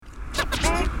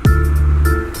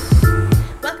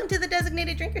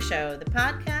Designated Drinker Show, the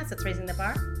podcast that's raising the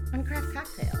bar on craft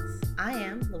cocktails. I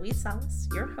am Louise Salas,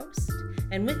 your host,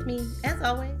 and with me, as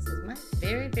always, is my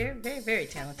very, very, very, very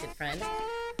talented friend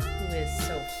who is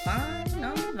so fine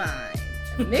on the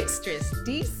vine, Mixtress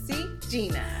DC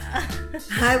Gina.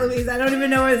 Hi, Louise. I don't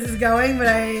even know where this is going, but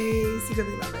I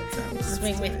secretly love it. So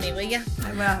swing with me, will ya?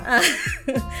 I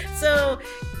will. So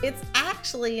it's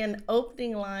actually an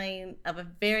opening line of a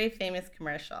very famous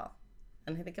commercial.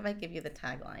 And I think if I give you the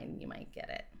tagline, you might get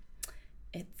it.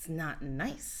 It's not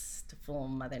nice to fool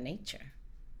Mother Nature.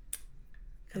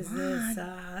 Is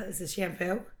this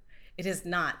shampoo? It is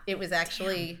not. It was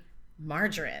actually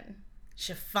margarine.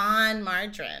 Chiffon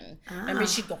margarine. Oh. Remember,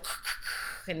 she'd go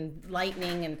and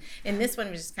lightning. And in this one,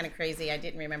 it was just kind of crazy. I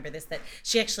didn't remember this, that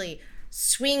she actually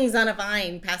swings on a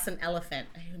vine past an elephant.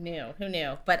 Who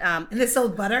knew? But and they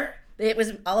sold butter? It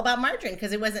was all about margarine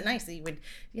because it wasn't nice.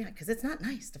 Because it's not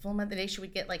nice to fool Mother Nature. She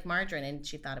would get like margarine and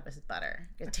she thought it was butter.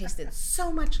 It tasted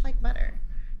so much like butter.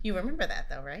 You remember that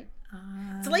though, right?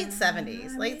 It's late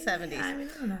 70s. I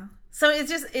don't know. So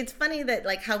it's funny that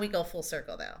like how we go full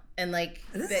circle though. And like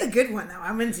this is a good one though.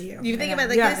 I'm into you. You think about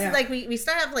like this is like we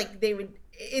start off like they would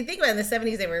think about in the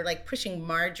 70s they were like pushing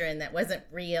margarine that wasn't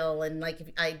real, and like if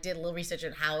I did a little research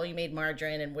on how you made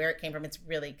margarine and where it came from. It's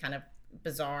really kind of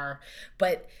bizarre,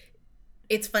 but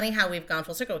it's funny how we've gone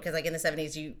full circle because like in the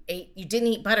 70s you didn't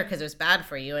eat butter because it was bad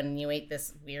for you, and you ate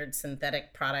this weird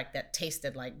synthetic product that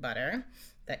tasted like butter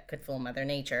that could fool Mother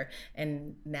Nature.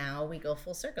 And now we go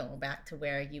full circle back to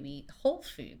where you eat whole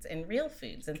foods and real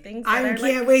foods and things that I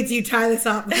can't wait till you tie this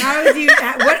up. What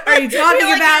are you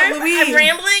talking about, Louise? I'm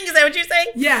rambling? Is that what you're saying?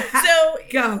 Yeah. So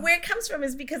go. Where it comes from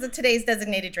is because of today's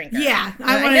designated drinker. Yeah.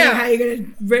 I want to know how you're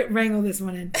going to wrangle this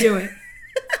one in. Do it.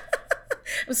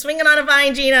 I'm swinging on a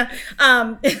vine, Gina.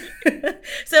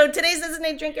 So today's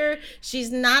designated drinker, she's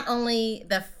not only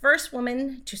the first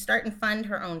woman to start and fund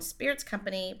her own spirits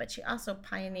company, but she also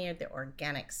pioneered the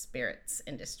organic spirits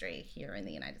industry here in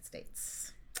the United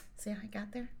States. See how I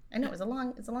got there? I know it's a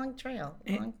long trail.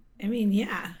 I mean,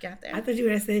 yeah. Got there. I thought you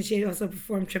would have said she also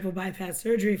performed triple bypass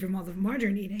surgery from all the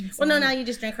margarine eating. So. Well, no, now you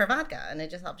just drink her vodka and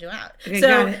it just helps you out. Okay,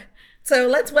 got it. So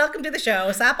let's welcome to the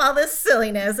show, stop all this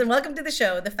silliness, and welcome to the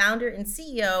show, the founder and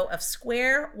CEO of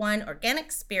Square One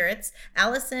Organic Spirits,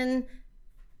 Allison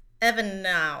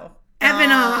Evanow.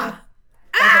 Evanow.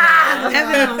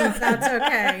 Evanow. That's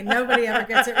okay. Nobody ever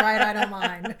gets it right. I don't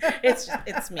mind.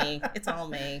 It's me. It's all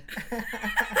me.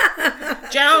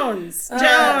 Jones.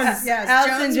 Yes.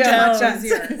 Allison Jones. Jones. Much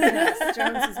easier. Yes.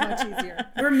 Jones is much easier.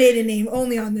 We're maiden name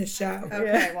only on this show.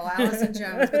 Okay. Well, Allison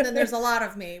Jones. But then there's a lot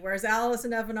of me. Whereas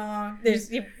Allison Evanow,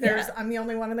 I'm the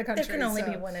only one in the country. There can only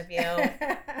be one of you.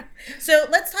 So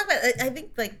let's talk about. I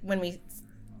think like when we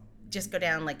just go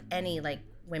down like any like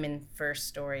women first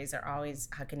stories are always,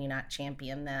 how can you not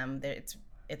champion them?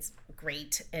 It's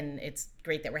great, and it's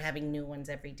great that we're having new ones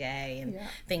every day, and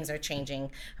things are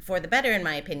changing for the better in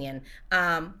my opinion.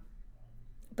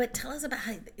 But tell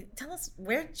us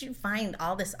where did you find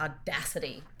all this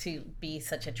audacity to be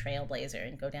such a trailblazer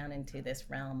and go down into this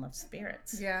realm of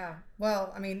spirits? Yeah.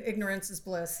 Well, I mean, ignorance is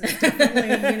bliss. It's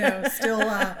definitely,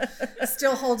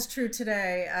 still holds true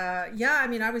today. I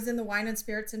mean, I was in the wine and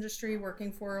spirits industry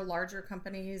working for larger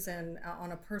companies, and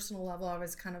on a personal level, I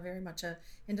was kind of very much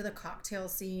into the cocktail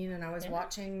scene, and I was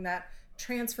watching that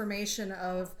transformation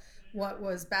of what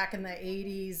was back in the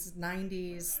 80s,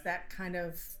 90s, that kind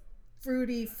of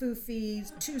fruity,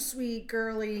 foofy, too sweet,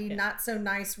 girly, not so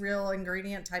nice, real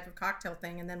ingredient type of cocktail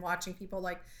thing. And then watching people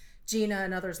like Gina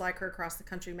and others like her across the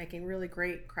country making really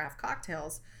great craft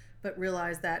cocktails, but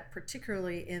realized that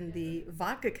particularly in the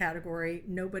vodka category,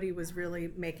 nobody was really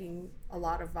making a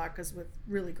lot of vodkas with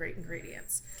really great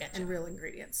ingredients and real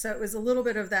ingredients. So it was a little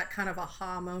bit of that kind of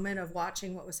aha moment of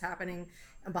watching what was happening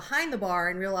behind the bar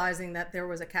and realizing that there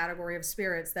was a category of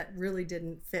spirits that really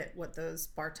didn't fit what those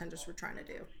bartenders were trying to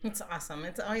do. It's awesome.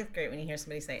 It's always great when you hear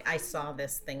somebody say, I saw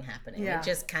this thing happening. Yeah. It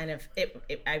just kind of,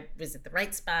 I was at the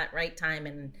right spot, right time,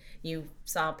 and you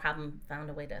saw a problem, found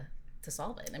a way to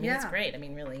solve it. I mean, it's great. I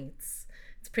mean, really,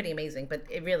 it's pretty amazing, but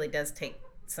it really does take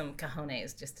some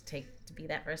cojones just to be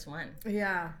that first one.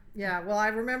 Yeah. Well, I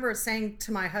remember saying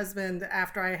to my husband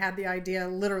after I had the idea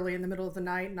literally in the middle of the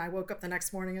night, and I woke up the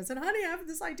next morning and said, honey, I have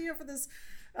this idea for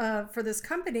this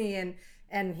company.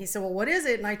 And he said, well, what is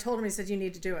it? And I told him, he said, you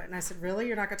need to do it. And I said, really?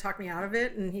 You're not going to talk me out of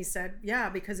it? And he said, yeah,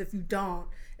 because if you don't,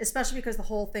 especially because the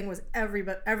whole thing was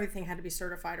everything had to be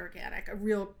certified organic, a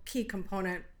real key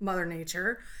component, Mother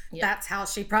Nature. Yep. That's how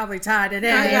she probably tied it in.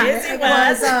 Yes,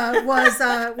 it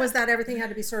was that everything had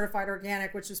to be certified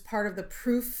organic, which was part of the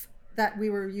proof that we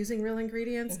were using real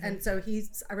ingredients. Mm-hmm. And so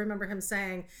I remember him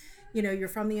saying, you're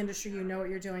from the industry, you know what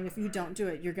you're doing. If you don't do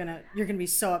it, you're gonna be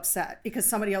so upset because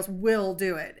somebody else will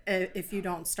do it if you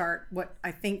don't start what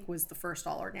I think was the first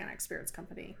all organic spirits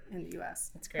company in the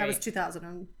U.S. That's great. That was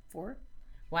 2004.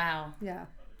 Wow. Yeah.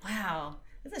 Wow.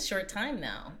 It's a short time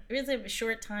though. It is a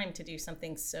short time to do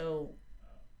something so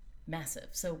massive,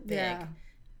 so big. Yeah.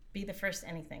 Be the first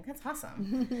anything. That's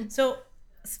awesome. So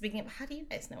speaking of, how do you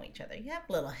guys know each other? You have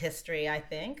a little history, I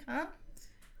think, huh?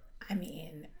 I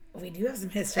mean, we do have some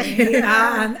history.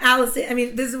 Allison, I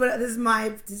mean, this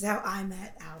is how I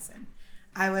met Allison.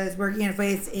 I was working at a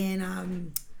place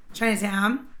in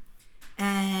Chinatown,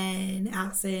 and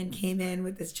Allison came in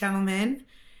with this gentleman,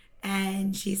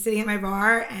 and she's sitting at my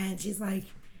bar, and she's like,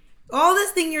 all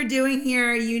this thing you're doing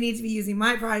here, you need to be using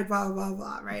my product, blah, blah, blah,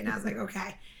 blah, right? And I was like,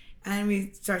 okay. And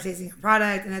we started tasting her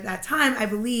product, and at that time, I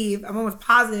believe, I'm almost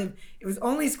positive, it was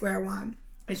only Square One,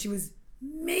 and she was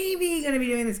maybe going to be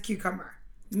doing this cucumber.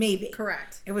 Maybe.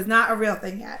 Correct. It was not a real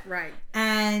thing yet. Right.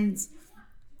 And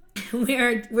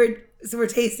we're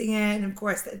tasting it, and of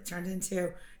course it turned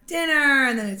into dinner,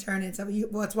 and then it turned into,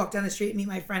 well, let's walk down the street and meet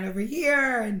my friend over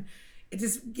here, and it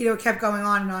just, kept going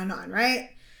on and on and on,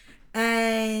 right?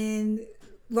 And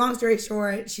long story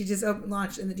short, she just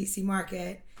launched in the DC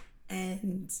market,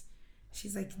 and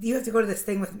she's like, you have to go to this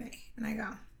thing with me. And I go,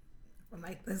 I'm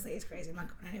like, this lady's crazy. I'm not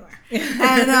going anywhere.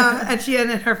 And she had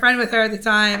her friend with her at the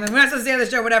time, and we're not supposed to stay on the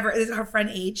show, whatever. Her friend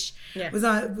H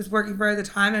was working for her at the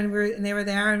time, and they were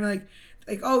there, and we're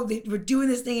like, oh, we're doing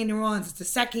this thing in New Orleans. It's the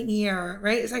second year,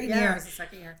 right? Second year. It's the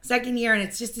second year. Second year, and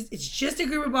it's just a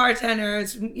group of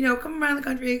bartenders, come around the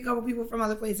country, a couple people from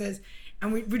other places,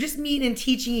 and we're just meeting and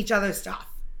teaching each other stuff.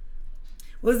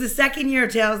 It was the second year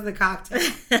of Tales of the Cocktail.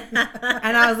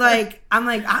 And I was like,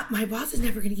 my boss is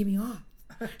never going to get me off.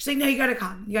 She's like, no, you got to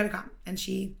come. And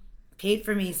she paid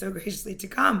for me so graciously to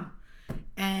come.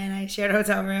 And I shared a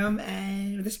hotel room,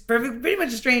 and with this pretty much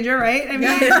a stranger, right? I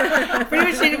mean, pretty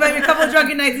much stranger, but a couple of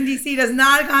drunken nights in DC does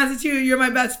not constitute you're my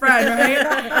best friend, right?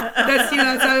 That's,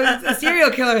 that's how a serial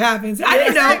killer happens. I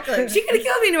didn't know. She could have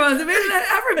killed me in New Orleans. There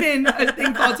hasn't ever been a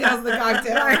thing called Tales of the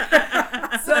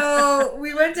Cocktail. So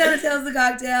we went down to Tales of the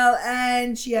Cocktail,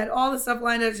 and she had all the stuff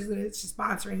lined up. She's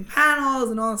sponsoring panels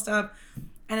and all the stuff.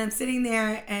 And I'm sitting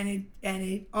there, and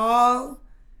it all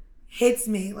hits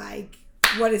me like,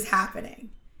 what is happening?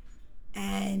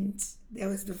 And it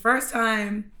was the first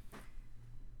time,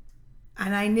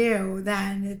 and I knew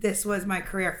then that this was my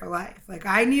career for life. Like,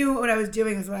 I knew what I was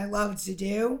doing was what I loved to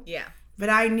do. Yeah. But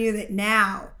I knew that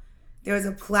now there was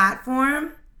a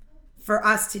platform for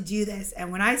us to do this. And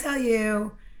when I tell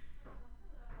you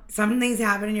some things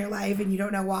happen in your life and you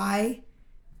don't know why,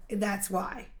 that's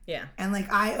why. Yeah. And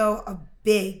like, I owe a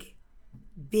big,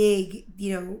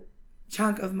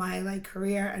 chunk of my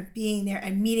career and being there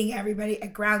and meeting everybody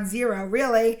at ground zero.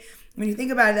 Really, when you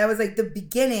think about it, that was like the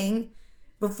beginning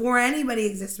before anybody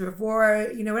existed, before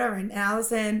whatever. And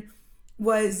Allison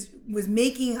was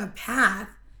making a path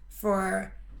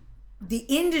for the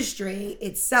industry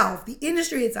itself,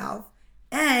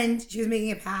 and she was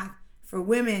making a path for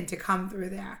women to come through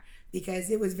there, because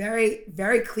it was very,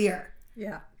 very clear.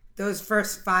 Yeah. Those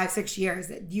first 5-6 years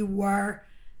that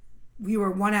we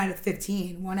were 1 out of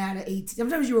 15, 1 out of 18.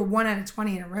 Sometimes you were 1 out of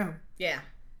 20 in a room. Yeah.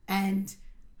 And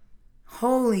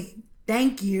holy,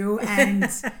 thank you. And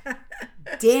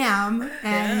damn.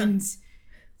 And,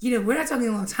 we're not talking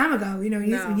a long time ago.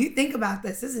 When you think about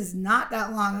this is not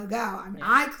that long ago. I mean,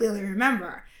 I clearly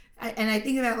remember. And I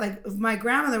think about, if my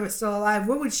grandmother was still alive,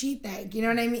 what would she think? You know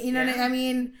what I mean? What I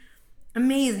mean?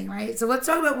 Amazing, right? So let's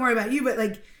talk more about you,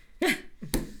 but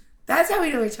that's how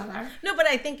we know each other. No, but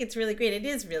I think it's really great. It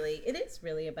is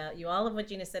really about you. All of what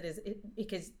Gina said is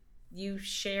because you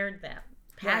shared that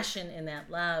passion and that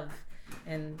love.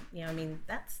 And,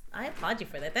 I applaud you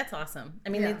for that. That's awesome. I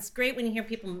mean, It's great when you hear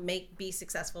people be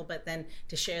successful, but then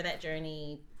to share that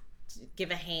journey, to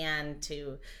give a hand,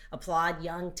 to applaud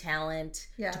young talent,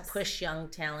 to push young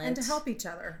talent. And to help each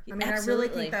other. I mean, Absolutely. I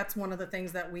really think that's one of the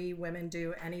things that we women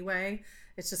do anyway.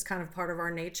 It's just kind of part of our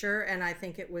nature. And I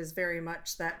think it was very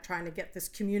much that trying to get this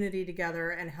community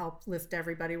together and help lift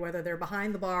everybody, whether they're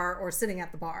behind the bar or sitting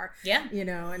at the bar. Yeah.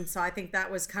 And so I think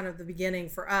that was kind of the beginning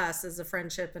for us as a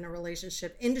friendship and a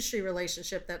industry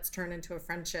relationship that's turned into a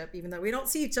friendship, even though we don't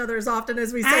see each other as often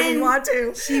as we say we want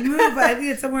to. She moved, but I think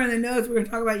it's somewhere in the notes we're going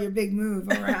to talk about your big move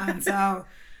around. So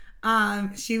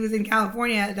she was in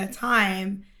California at that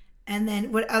time. And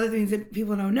then what other things that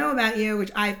people don't know about you,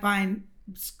 which I find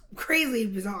crazy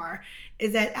bizarre,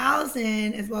 is that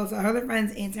Allison, as well as our other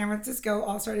friends in San Francisco,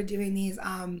 all started doing these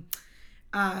oh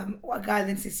God,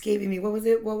 it's escaping me. What was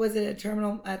it a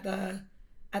terminal at the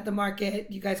at the market.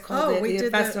 You guys called it we the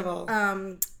did festival.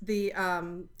 The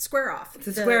Square Off.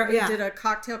 The Square, we yeah. did a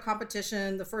cocktail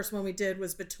competition. The first one we did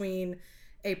was between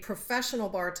a professional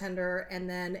bartender and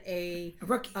then a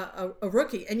rookie. A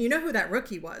rookie. And you know who that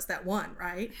rookie was that won,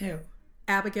 right? Who?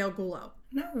 Abigail Gulo.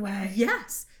 No way.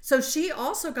 Yes. So she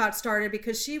also got started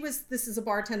because this is a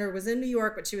bartender, was in New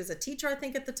York, but she was a teacher, I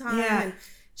think, at the time. Yeah. And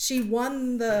she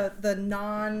won the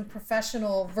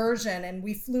non-professional version, and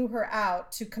we flew her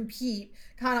out to compete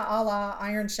kind of a la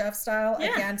Iron Chef style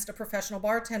against a professional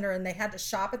bartender, and they had to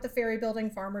shop at the Ferry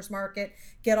Building Farmers Market,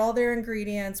 get all their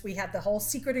ingredients. We had the whole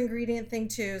secret ingredient thing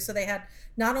too. So they had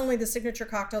not only the signature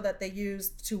cocktail that they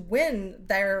used to win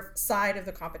their side of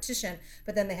the competition,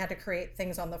 but then they had to create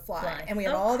things on the fly. And we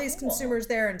had all these consumers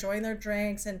there enjoying their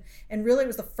drinks, and really it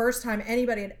was the first time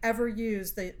anybody had ever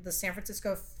used the San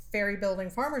Francisco Ferry Building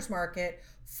Farmers Market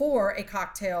for a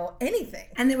cocktail anything.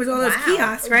 And there was all those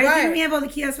kiosks, right? Didn't we have all the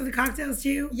kiosks for the cocktails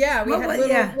too? Yeah, we had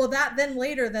little, well, that then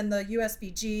later, then the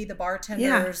USBG, the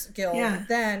Bartenders Guild,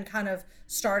 then kind of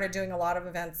started doing a lot of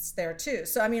events there too.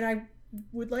 So, I mean, I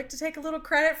would like to take a little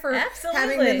credit for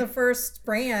having been the first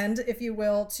brand, if you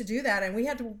will, to do that. And we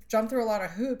had to jump through a lot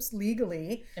of hoops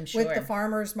legally with the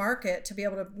farmers market to be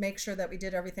able to make sure that we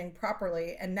did everything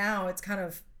properly. And now it's kind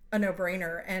of a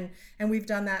no-brainer, and we've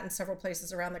done that in several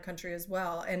places around the country as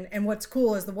well. And what's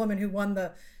cool is the woman who won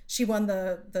the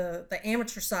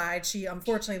amateur side. She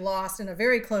unfortunately lost in a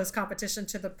very close competition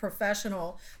to the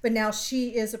professional, but now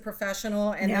she is a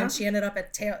professional, and then she ended up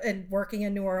and working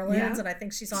in New Orleans, and I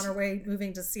think she's on her way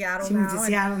moving to Seattle now. Moved to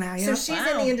Seattle now, So she's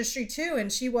in the industry too, and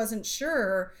she wasn't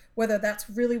sure whether that's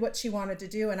really what she wanted to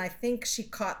do, and I think she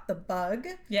caught the bug.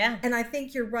 Yeah. And I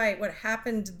think you're right. What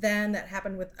happened then that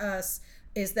happened with us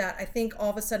is that I think all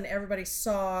of a sudden everybody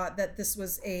saw that this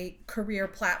was a career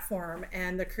platform,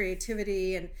 and the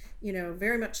creativity and, you know,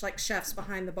 very much like chefs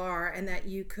behind the bar, and that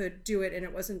you could do it and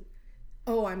it wasn't,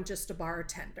 oh, I'm just a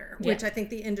bartender, which I think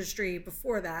the industry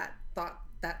before that thought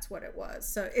that's what it was.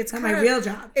 So it's kind of my real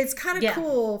job. It's kind of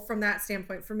cool from that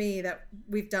standpoint for me that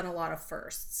we've done a lot of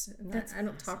firsts. And I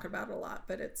don't talk about it a lot,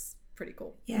 but it's pretty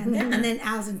cool. Yeah. And then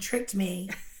Allison tricked me.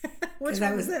 Which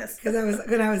one was this? Because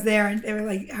when I was there, and they were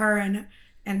like, her and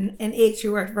H,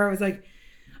 who worked for her, was like,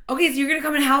 okay, so you're gonna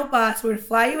come and help us. We're gonna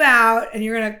fly you out, and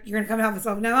you're gonna come and help us.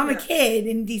 Now I'm a kid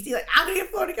in DC, like, I'm gonna get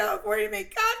flown to California to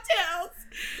make cocktails.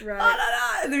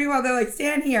 Right. And then meanwhile they're like,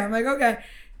 stand here. I'm like, okay.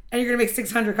 And you're gonna make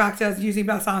 600 cocktails using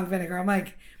balsamic vinegar. I'm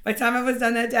like, by the time I was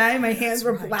done that day, my hands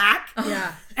were black.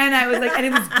 Yeah. And I was like, and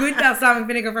it was good balsamic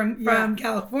vinegar from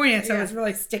California, so it was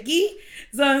really sticky.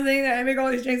 So I'm saying that I make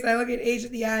all these drinks, and I look at H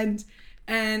at the end,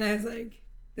 and I was like,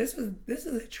 this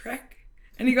is a trick.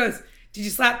 And he goes, did you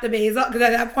slap the basil? Because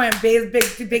at that point,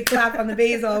 big slap on the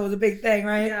basil was a big thing,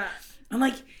 right? Yeah. I'm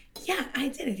like, yeah, I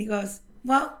did it. He goes,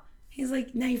 well, he's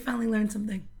like, now you finally learned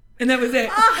something. And that was it.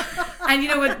 And you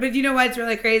know what? But you know what's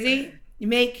really crazy? You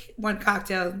make one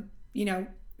cocktail,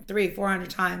 300-400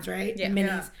 times, right? Yeah. The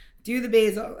minis. Do the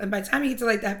basil. And by the time you get to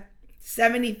like that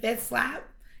 75th slap,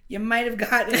 you might have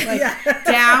gotten it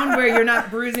down where you're not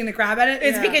bruising the crap out of it.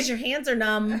 It's because your hands are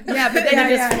numb. Yeah, but then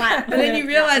you just slap. But then you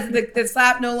realize the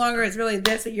slap no longer is really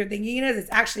this that you're thinking it is.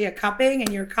 It's actually a cupping,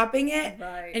 and you're cupping it.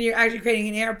 Right. And you're actually creating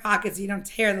an air pocket so you don't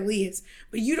tear the leaves.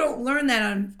 But you don't learn that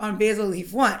on basil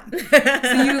leaf 1. So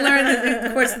you learn it in the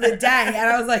course of the day. And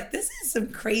I was like, this is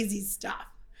some crazy stuff.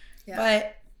 Yeah.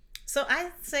 But so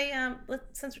I'd say,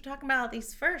 since we're talking about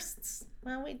these firsts,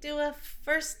 well, we do a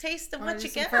first taste of what you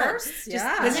get. First,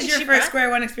 This is your first Square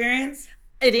One experience?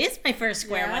 It is my first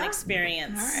Square One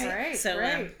experience. All right. So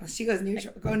well, she goes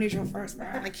neutral. Go neutral first, bro.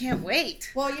 I can't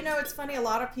wait. Well, it's funny. A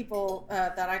lot of people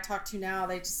that I talk to now,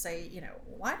 they just say,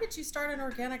 why did you start an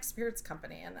organic spirits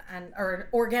company or an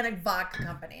organic vodka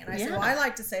company? And I say, well, I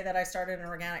like to say that I started an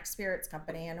organic spirits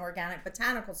company, an organic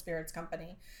botanical spirits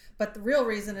company. But the real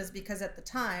reason is because at the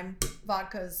time,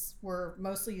 vodkas were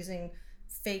mostly using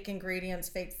fake ingredients,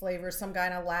 fake flavors. Some guy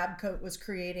in a lab coat was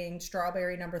creating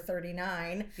strawberry number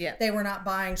 39. Yeah. They were not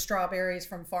buying strawberries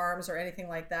from farms or anything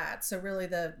like that. So really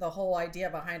the whole idea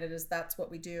behind it is that's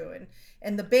what we do.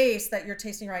 And the base that you're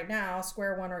tasting right now,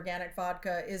 Square One Organic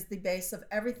Vodka, is the base of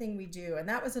everything we do. And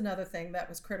that was another thing that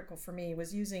was critical for me,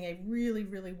 was using a really,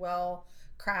 really well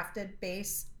crafted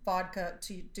base vodka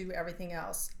to do everything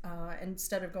else,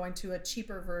 instead of going to a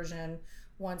cheaper version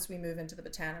once we move into the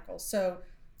botanicals. So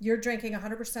you're drinking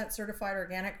 100% certified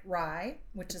organic rye,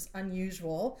 which is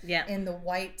unusual in the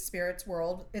white spirits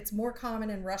world. It's more common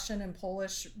in Russian and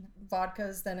Polish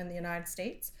vodkas than in the United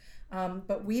States.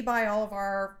 But we buy all of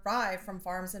our rye from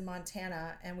farms in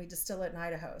Montana, and we distill it in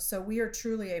Idaho. So we are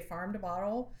truly a farm to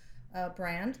bottle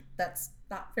brand. That's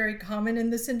not very common in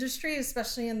this industry,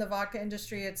 especially in the vodka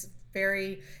industry. It's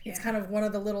kind of one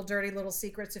of the little dirty little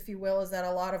secrets, if you will, is that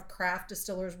a lot of craft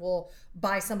distillers will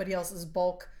buy somebody else's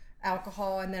bulk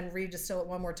alcohol and then redistill it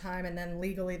one more time, and then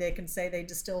legally they can say they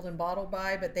distilled and bottled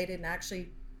by, but they didn't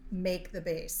actually make the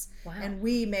base. Wow. And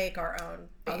we make our own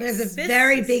base. Oh, there's a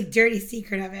very big dirty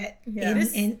secret of it. Yeah.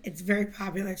 And it's very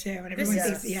popular too, and everyone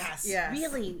thinks yes.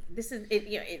 Really, this is it.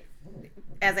 You know,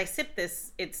 as I sip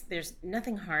this, there's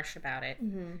nothing harsh about it.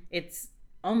 Mm-hmm. It's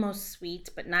almost sweet,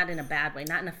 but not in a bad way,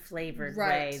 not in a flavored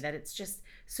way. That it's just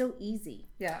so easy.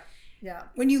 Yeah.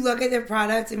 When you look at the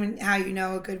products, and how you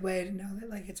know a good way to know that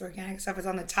like it's organic stuff is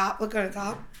on the top. Look at the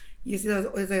top. You see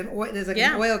there's an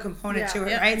oil component to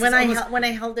it, right? So when I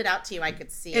held it out to you, I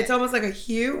could see it. It's almost like a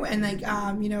hue, and like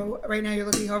right now you're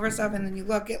looking over stuff, and then you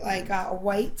look at like a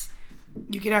white.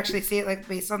 You can actually see it like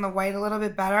based on the white a little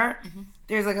bit better. Mm-hmm.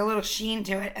 There's like a little sheen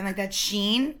to it, and like that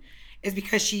sheen is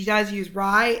because she does use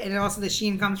rye, and also the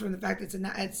sheen comes from the fact that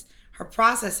it's her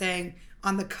processing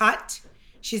on the cut.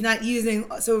 She's not using,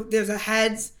 so there's a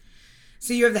heads,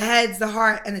 so you have the heads, the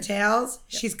heart, and the tails.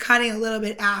 Yep. She's cutting a little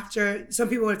bit after. Some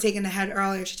people would have taken the head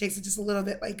earlier. She takes it just a little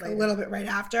bit, like later. A little bit right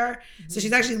after. Mm-hmm. So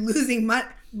she's actually losing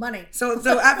money. So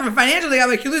from financially, I'm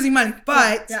like, you're losing money,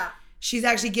 but she's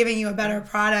actually giving you a better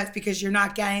product because you're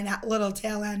not getting that little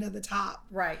tail end of the top.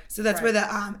 Right. So that's where the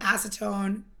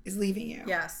acetone is leaving you.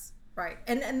 Yes. Right.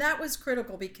 And that was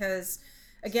critical because,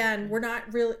 again, we're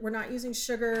not using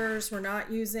sugars. We're not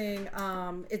using,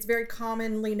 it's very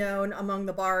commonly known among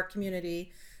the bar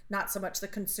community, not so much the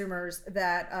consumers,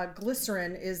 that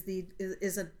glycerin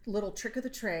is a little trick of the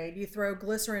trade. You throw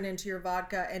glycerin into your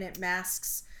vodka and it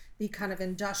masks the kind of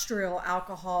industrial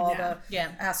alcohol, the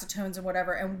acetones and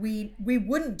whatever. And we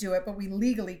wouldn't do it, but we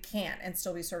legally can't and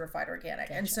still be certified organic.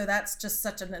 Gotcha. And so that's just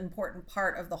such an important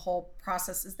part of the whole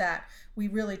process, is that we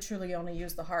really truly only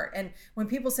use the heart. And when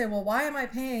people say, well, why am I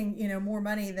paying, more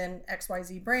money than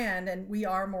XYZ brand? And we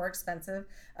are more expensive.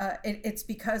 It's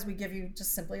because we give you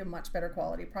just simply a much better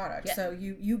quality product. Yeah. So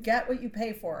you get what you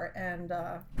pay for. And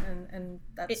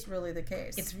that's really the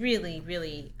case. It's really,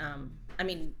 really,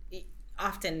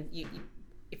 often you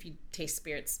if you taste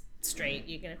spirits straight,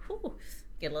 you're gonna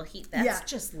get a little heat. That's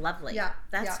just lovely.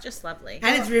 That's just lovely.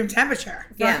 And it's room temperature.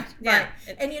 Right.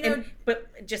 And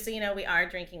but just so you know, we are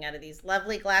drinking out of these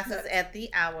lovely glasses at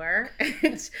the hour.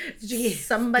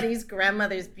 Somebody's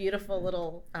grandmother's beautiful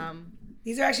little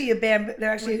these are actually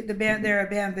they're a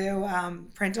bamboo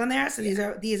print on there. So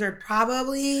these are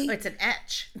probably it's an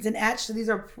etch. It's an etch. So these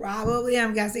are probably,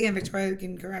 I'm guessing, and Victoria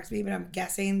can correct me, but I'm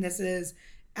guessing this is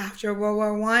after World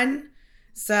War I.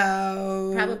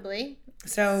 So probably.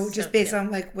 So just based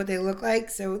on like what they look like,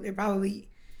 so they're probably,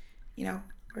 or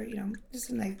just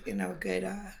in like a good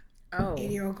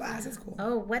 80-year-old glass. It's cool.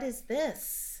 Oh, what is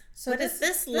this? So what is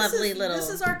this lovely little? This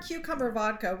is our cucumber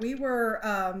vodka. We were,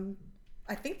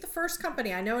 I think, the first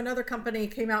company. I know another company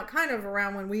came out kind of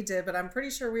around when we did, but I'm pretty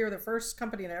sure we were the first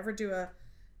company to ever do a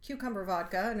cucumber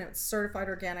vodka, and it's certified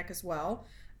organic as well.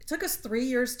 It took us 3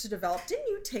 years to develop. Didn't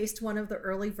you taste one of the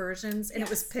early versions? And It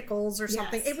was pickles or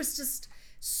something. It was just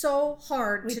so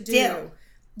hard to do. Dill.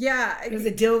 Yeah. It was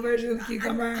a dill version of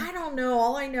cucumber. I don't know.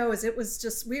 All I know is it was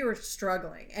just, we were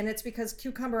struggling. And it's because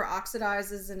cucumber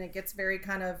oxidizes and it gets very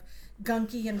kind of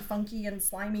gunky and funky and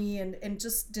slimy and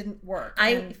just didn't work.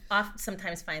 I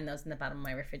sometimes find those in the bottom of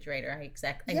my refrigerator. I know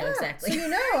exactly. So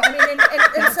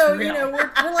and so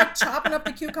we're like chopping up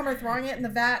the cucumber, throwing it in the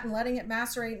vat and letting it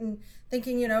macerate and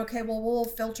thinking, okay, well, we'll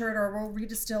filter it or we'll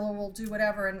redistill or we'll do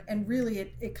whatever. And really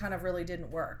it kind of really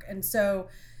didn't work. And so,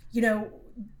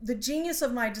 the genius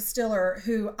of my distiller,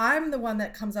 who I'm the one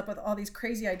that comes up with all these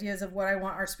crazy ideas of what I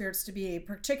want our spirits to be,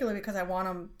 particularly because I want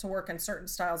them to work in certain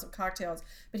styles of cocktails,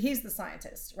 but he's the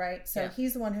scientist, right? So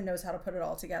he's the one who knows how to put it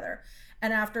all together.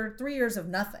 And after 3 years of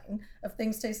nothing, of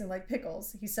things tasting like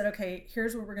pickles, he said, okay,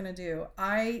 here's what we're going to do.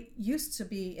 I used to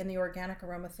be in the organic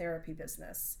aromatherapy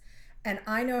business, and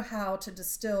I know how to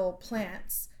distill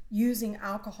plants using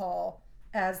alcohol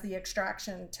as the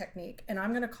extraction technique. And I'm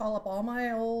going to call up all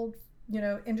my old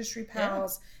industry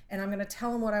pals, and I'm going to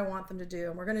tell them what I want them to do.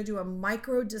 And we're going to do a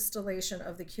micro distillation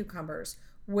of the cucumbers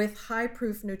with high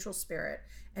proof neutral spirit.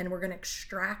 And we're going to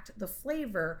extract the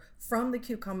flavor from the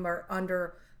cucumber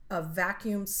under a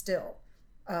vacuum still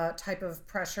type of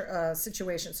pressure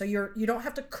situation. So you don't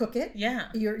have to cook it. Yeah.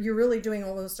 You're really doing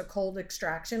almost a cold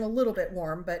extraction, a little bit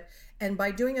warm, and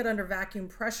by doing it under vacuum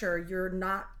pressure, you're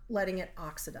not letting it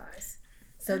oxidize.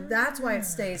 So that's why it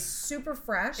stays super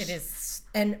fresh. It is.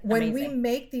 And when we amazing.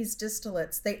 make these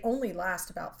distillates, they only last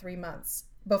about 3 months.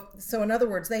 But so in other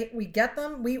words,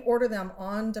 we order them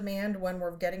on demand when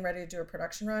we're getting ready to do a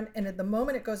production run. And at the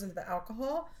moment it goes into the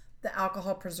alcohol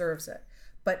preserves it.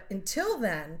 But until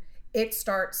then, it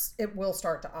will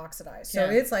start to oxidize. So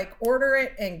it's like order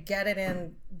it and get it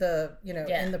in the,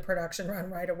 in the production run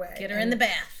right away. Get her in the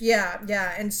bath. Yeah.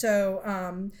 Yeah. And so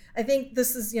I think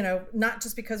this is, not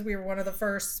just because we were one of the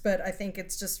first, but I think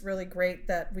it's just really great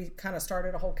that we kind of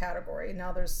started a whole category.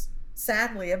 Now there's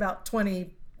sadly about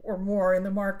 20 or more in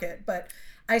the market, but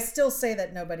I still say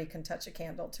that nobody can touch a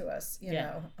candle to us, you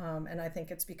know, and I think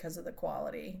it's because of the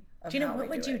quality of do you know how what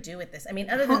we would do you it. do with this? I mean,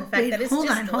 other than the fact that it's hold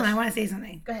just on, delicious. I want to say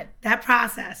something. Go ahead. That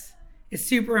process is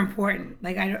super important.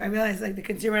 Like I realize like the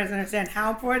consumer doesn't understand how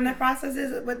important that process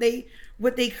is, what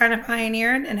they kind of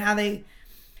pioneered and how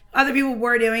other people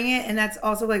were doing it, and that's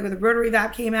also like where the rotary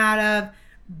valve came out of.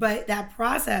 But that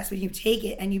process, when you take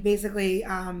it and you basically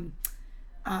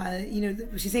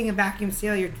she's saying a vacuum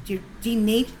seal, you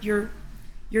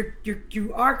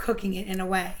are cooking it in a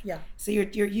way. Yeah. So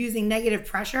you're using negative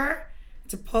pressure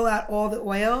to pull out all the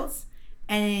oils.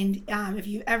 And if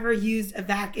you've ever used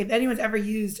if anyone's ever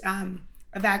used a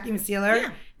vacuum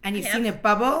sealer and you've seen it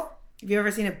bubble, have you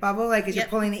ever seen it bubble like as you're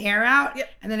pulling the air out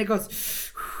and then it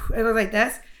goes like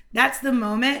this? That's the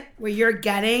moment where you're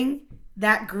getting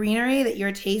that greenery that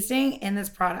you're tasting in this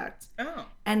product. Oh.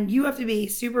 And you have to be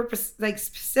super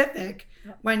specific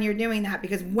when you're doing that,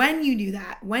 because when you do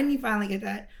that, when you finally get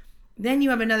that, then you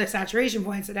have another saturation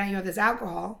point. So now you have this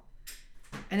alcohol,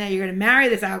 and now you're going to marry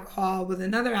this alcohol with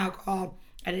another alcohol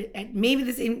at maybe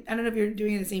the same. I don't know if you're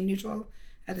doing the same neutral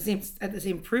at the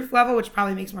same proof level, which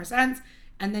probably makes more sense.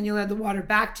 And then you'll add the water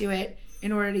back to it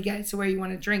in order to get it to where you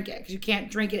want to drink it, because you can't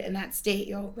drink it in that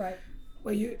state.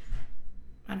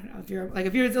 I don't know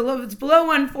if it's below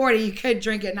 140, you could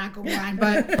drink it and not go blind,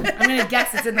 but I'm gonna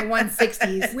guess it's in the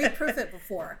 160s. We proof it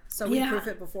before, and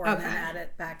then add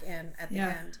it back in at the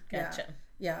end. Gotcha.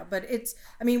 Yeah, but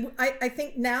I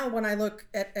think now when I look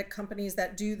at companies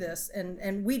that do this,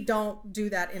 and we don't do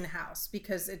that in-house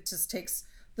because it just takes,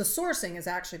 the sourcing is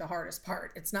actually the hardest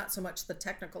part. It's not so much the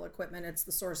technical equipment, it's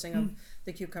the sourcing of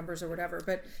the cucumbers or whatever.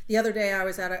 But the other day I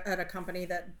was at a company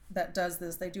that does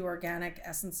this. They do organic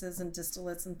essences and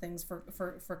distillates and things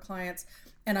for clients.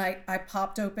 And I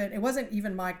popped open, it wasn't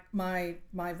even my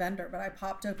vendor, but I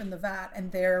popped open the vat,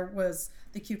 and there was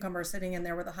the cucumber sitting in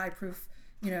there with a high proof,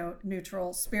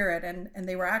 neutral spirit. And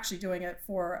they were actually doing it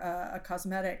for a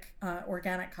cosmetic,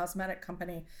 organic cosmetic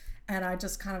company. And I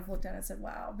just kind of looked at it and said,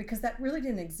 wow, because that really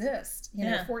didn't exist,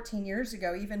 14 years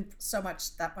ago, even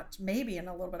that much, maybe in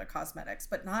a little bit of cosmetics,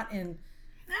 but not in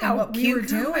what we were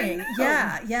doing.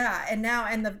 Yeah. And now,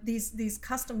 these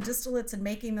custom distillates and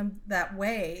making them that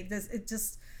way,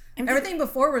 everything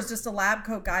before was just a lab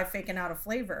coat guy faking out a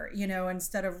flavor,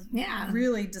 instead of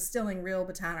really distilling real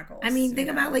botanicals. I mean, think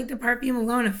about like the perfume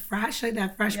alone of Fresh, like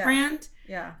that Fresh brand.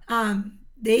 Yeah.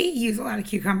 They use a lot of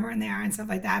cucumber in there and stuff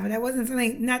like that, but that wasn't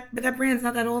something. But that brand's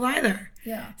not that old either.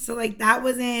 Yeah. So like that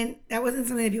wasn't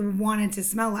something that people wanted to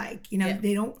smell like.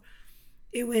 They don't.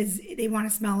 It was, they want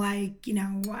to smell like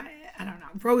I don't know,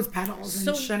 rose petals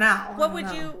and Chanel. What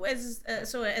would you, as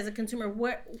a consumer,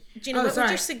 what would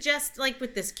you suggest, like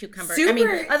with this cucumber? I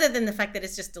mean, other than the fact that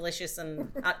it's just delicious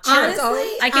and chilled.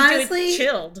 I can do it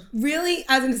chilled. Really,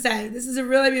 I was going to say, this is a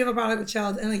really beautiful product with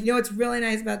chilled. And like, what's really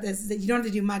nice about this is that you don't have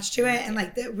to do much to it. And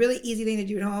like the really easy thing to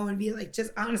do at home would be like,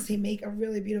 just honestly make a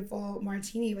really beautiful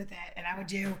martini with it. And I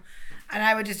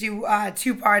would just do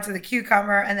 2 parts of the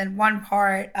cucumber and then 1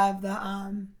 part of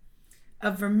the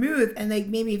of vermouth. And like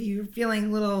maybe if you're feeling a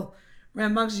little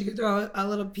rambunctious, you could throw a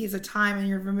little piece of thyme in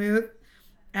your vermouth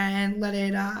and let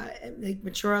it like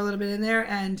mature a little bit in there,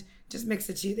 and just mix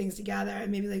the 2 things together.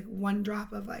 And maybe like 1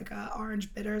 drop of like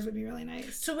orange bitters would be really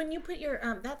nice. So when you put your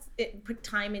put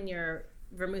thyme in your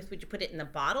vermouth, would you put it in the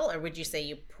bottle, or would you say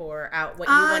you pour out what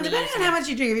you want to use? Depending on how much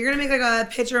you drink. If you're gonna make like a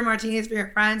pitcher of martinis for your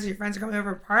friends, or your friends are coming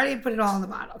over a party, put it all in the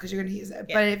bottle because you're gonna use it.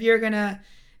 Yeah. But if you're gonna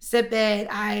sip it,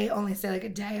 I only say like a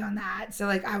day on that. So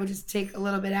like I would just take a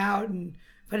little bit out and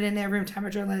put it in there room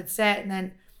temperature and let it sit, and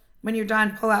then when you're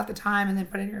done, pull out the thyme and then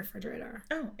put it in your refrigerator.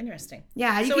 Oh, interesting.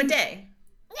 Yeah. A day.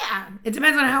 Yeah. It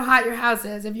depends on how hot your house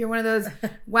is. If you're one of those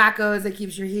wackos that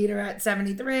keeps your heater at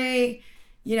 73,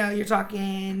 you're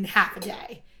talking half a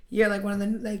day. You're like one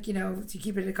of the, to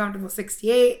keep it at a comfortable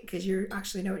 68 because you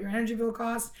actually know what your energy bill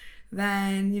costs,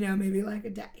 then, maybe like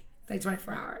a day, like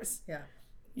 24 hours. Yeah.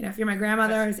 If you're my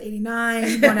grandmother, who's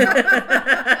 89,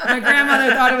 my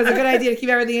grandmother thought it was a good idea to keep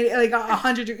everything like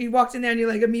 100. You walked in there and you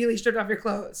like immediately stripped off your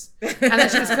clothes. And then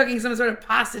she was cooking some sort of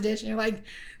pasta dish and you're like,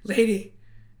 lady,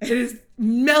 It is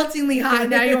meltingly hot.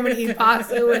 Now you want me to eat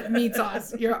pasta with meat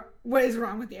sauce. What is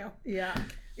wrong with you? Yeah.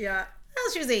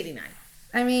 Well, she was 89.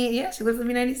 I mean, yeah, she lives to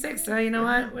be 96, so you know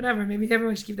what? Whatever. Maybe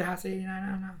everyone should keep the house at 89. I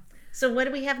don't know. So what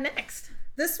do we have next?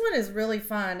 This one is really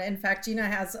fun. In fact, Gina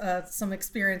has some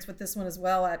experience with this one as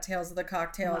well at Tales of the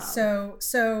Cocktails. Wow.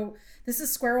 So this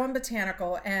is Square One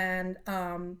Botanical, and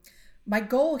my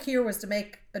goal here was to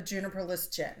make a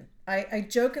juniperless gin. I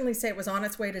jokingly say it was on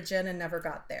its way to gin and never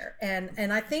got there.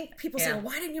 And I think people say, well,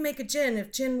 why didn't you make a gin?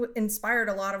 If gin inspired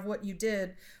a lot of what you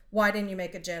did, why didn't you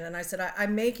make a gin? And I said,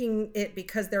 I'm making it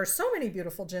because there are so many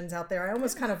beautiful gins out there. I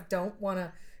almost kind of don't want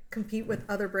to compete with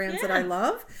other brands that I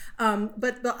love.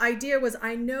 But the idea was,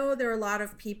 I know there are a lot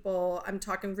of people, I'm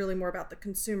talking really more about the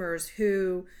consumers,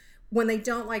 who when they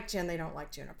don't like gin, they don't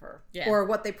like juniper. Yeah. Or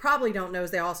what they probably don't know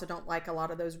is they also don't like a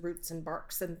lot of those roots and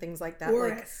barks and things like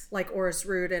that. Like orris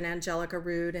root and angelica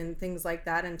root and things like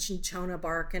that, and cinchona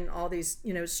bark and all these,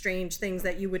 strange things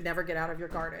that you would never get out of your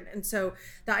garden. And so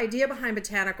the idea behind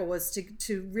Botanical was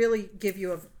to really give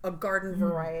you a garden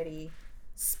variety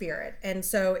spirit. And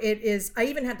so it is, I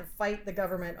even had to fight the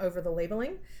government over the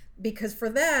labeling, because for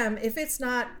them, if it's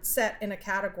not set in a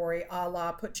category a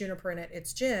la put juniper in it,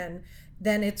 it's gin,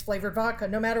 then it's flavored vodka.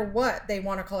 No matter what, they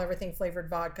want to call everything flavored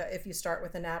vodka if you start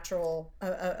with a natural,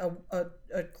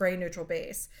 a gray neutral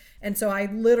base. And so I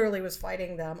literally was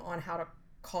fighting them on how to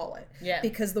call it. Yeah.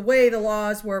 Because the way the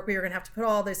laws work, we were going to have to put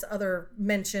all this other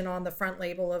mention on the front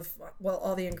label of,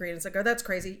 all the ingredients. I go, that's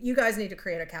crazy. You guys need to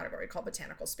create a category called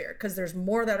Botanical Spirit, because there's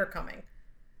more that are coming.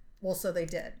 Well, so they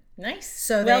did. Nice.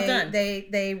 So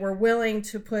they were willing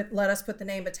to let us put the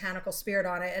name Botanical Spirit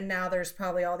on it, and now there's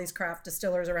probably all these craft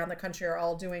distillers around the country are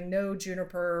all doing no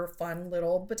juniper, fun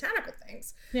little botanical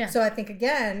things. Yeah. So I think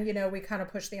again, we kind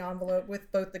of push the envelope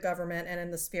with both the government and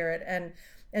in the spirit,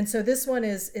 and so this one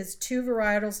is 2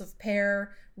 varietals of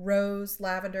pear, rose,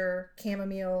 lavender,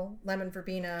 chamomile, lemon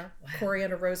verbena,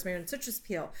 coriander, rosemary, and citrus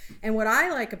peel. And what I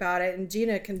like about it, and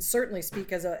Gina can certainly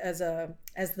speak as the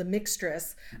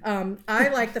mixtress, I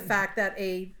like the fact that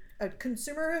a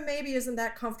consumer who maybe isn't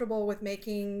that comfortable with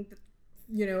making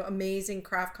amazing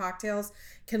craft cocktails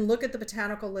can look at the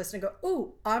botanical list and go,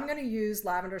 oh, I'm going to use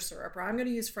lavender syrup, or I'm going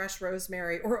to use fresh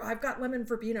rosemary, or I've got lemon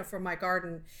verbena from my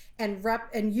garden,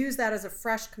 and use that as a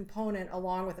fresh component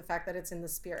along with the fact that it's in the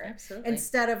spirit. Absolutely.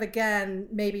 Instead of, again,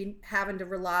 maybe having to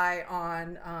rely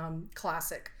on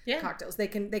classic cocktails. They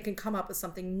can come up with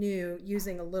something new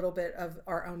using a little bit of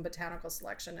our own botanical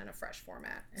selection in a fresh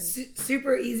format. And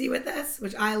super easy with this,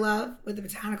 which I love with the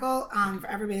botanical, for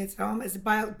everybody that's home, is to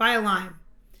buy a lime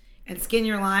and skin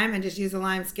your lime and just use the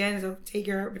lime skin. So take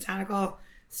your botanical,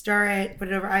 stir it, put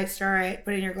it over ice, stir it,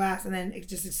 put it in your glass, and then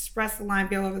just express the lime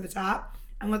peel over the top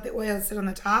and let the oil sit on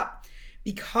the top,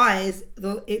 because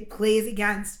it plays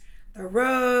against the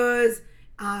rose,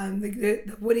 the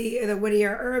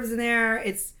woodier herbs in there.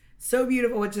 It's so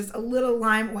beautiful. With just a little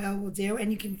lime oil will do,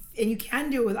 and you can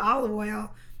do it with olive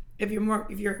oil if you're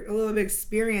a little bit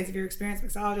experienced. If you're an experienced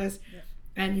mixologist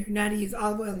and you know how to use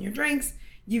olive oil in your drinks,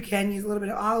 you can use a little bit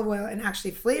of olive oil and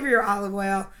actually flavor your olive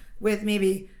oil with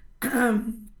maybe, I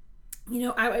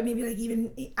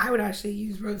would actually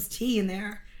use rose tea in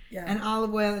there and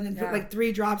olive oil, and then put like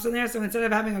 3 drops in there. So instead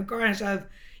of having a garnish of,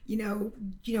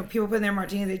 people put in their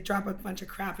martinis, they drop a bunch of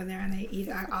crap in there and they eat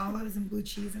olives and blue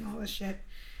cheese and all this shit.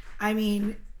 I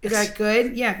mean, is that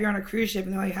good? Yeah, if you're on a cruise ship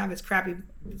and all you have is crappy,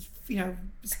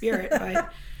 spirit.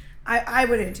 But I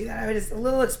wouldn't do that. I would just a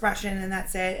little expression and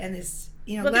that's it. And this,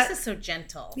 this is so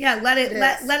gentle. Yeah, let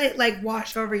it like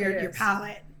wash over your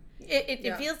palate.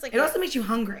 It feels like it also makes you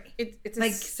hungry. It's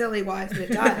like silly wise, but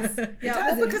it does.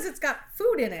 Because it's got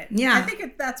food in it. Yeah, I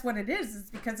think that's what it is. It's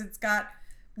because it's got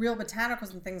real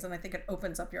botanicals and things, and I think it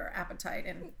opens up your appetite.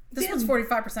 And this one's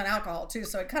 45% alcohol too,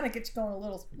 so it kind of gets you going a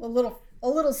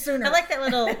little sooner. I like that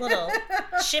little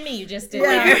shimmy you just did.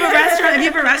 Well, if you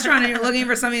have a restaurant and you're looking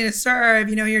for something to serve,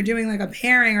 you're doing like a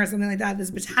pairing or something like that,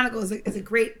 this botanical is a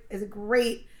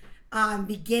great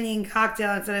beginning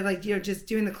cocktail, instead of like just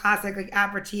doing the classic like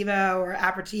aperitivo or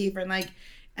aperitif and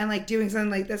like doing something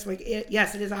like this. Like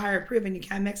yes, it is a higher proof and you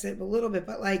can mix it a little bit,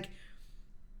 but like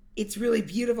it's really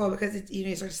beautiful because it's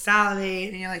you start to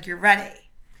salivate and you're ready.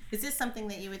 Is this something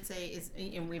that you would say is,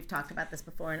 and we've talked about this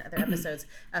before in other episodes,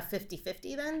 a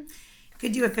 50-50 then?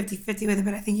 Could do a 50-50 with it,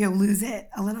 but I think you'll lose it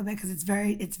a little bit because it's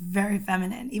very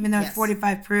feminine. Even though it's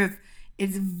 45 proof,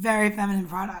 it's a very feminine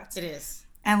product. It is.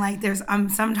 And like there's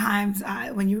sometimes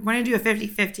when you want to do a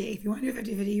 50-50, if you want to do a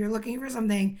 50-50, you're looking for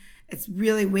something that's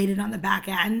really weighted on the back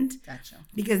end. Gotcha.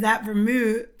 Because that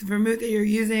vermouth that you're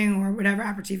using or whatever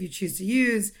aperitif you choose to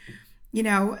use,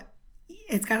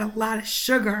 it's got a lot of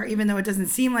sugar, even though it doesn't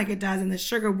seem like it does, and the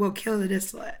sugar will kill the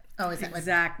distillate. Oh, is that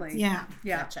exactly? Yeah.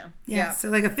 Gotcha. Yeah. So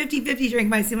like a 50-50 drink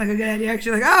might seem like a good idea.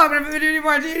 Actually, like, oh, I'm gonna put a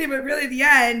martini, but really at the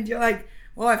end, you're like,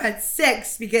 well, I've had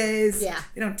 6 because they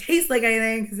don't taste like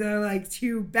anything because they're like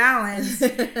too balanced.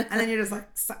 And then you're just like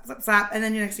slap. And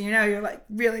then the next thing you know, you're like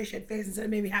really shit faced instead of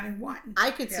maybe having one.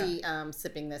 I could see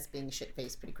sipping this being shit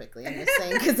faced pretty quickly. I'm just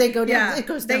saying because they go down. It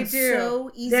goes down so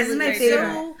easily. This is my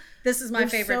favorite. This is my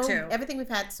favorite too. Everything we've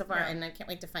had so far, and I can't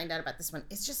wait to find out about this one.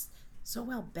 It's just so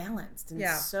well balanced and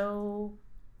so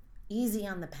easy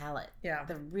on the palate. Yeah,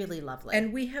 they're really lovely.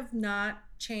 And we have not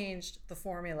changed the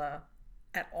formula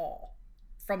at all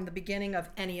from the beginning of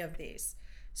any of these.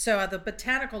 So the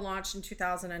botanical launched in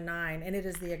 2009, and it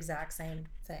is the exact same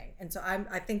thing. And so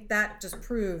I think that just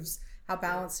proves how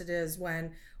balanced it is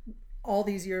when all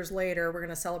these years later, we're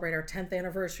going to celebrate our 10th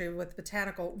anniversary with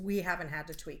botanical. We haven't had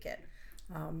to tweak it.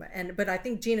 But I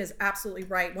think Gina's absolutely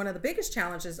right. One of the biggest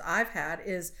challenges I've had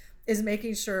is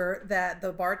making sure that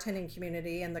the bartending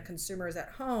community and the consumers at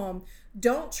home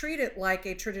don't treat it like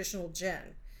a traditional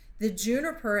gin. The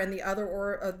juniper and the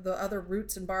other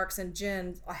roots and barks in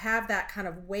gin have that kind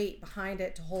of weight behind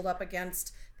it to hold up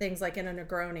against things like in a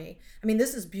Negroni. I mean,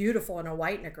 this is beautiful in a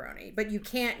white Negroni, but you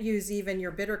can't use even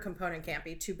your bitter component can't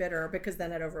be too bitter because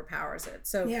then it overpowers it.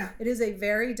 So it is a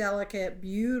very delicate,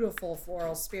 beautiful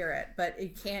floral spirit, but you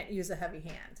can't use a heavy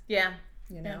hand. Yeah.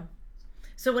 You know?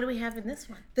 So what do we have in this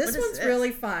one? This one's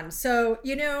really fun. So,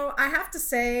 I have to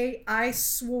say, I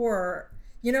swore...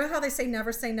 You know how they say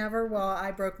never? Well,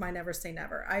 I broke my never say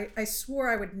never. I swore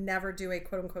I would never do a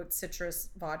quote unquote citrus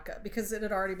vodka because it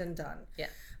had already been done. Yeah.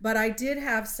 But I did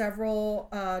have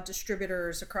several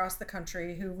distributors across the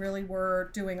country who really were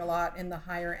doing a lot in the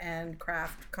higher end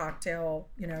craft cocktail,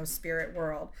 spirit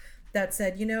world that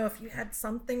said, if you had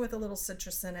something with a little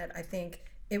citrus in it, I think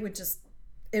it would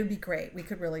be great. We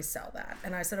could really sell that.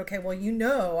 And I said, okay, well,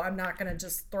 I'm not going to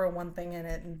just throw one thing in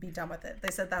it and be done with it.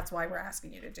 They said, that's why we're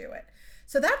asking you to do it.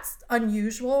 So that's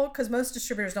unusual because most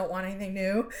distributors don't want anything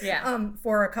new. Yeah.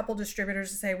 For a couple distributors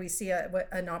to say we see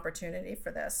an opportunity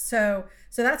for this. So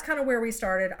that's kind of where we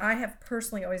started. I have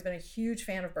personally always been a huge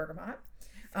fan of bergamot.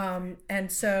 And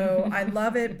so I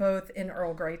love it both in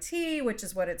Earl Grey tea, which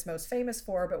is what it's most famous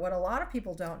for. But what a lot of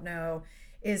people don't know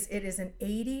is it is in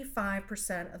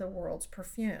 85% of the world's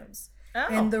perfumes. Oh.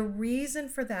 And the reason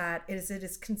for that is it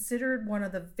is considered one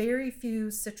of the very few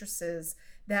citruses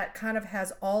that kind of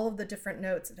has all of the different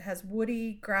notes. It has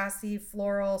woody, grassy,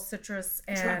 floral, citrus,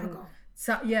 and tropical.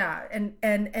 So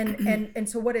and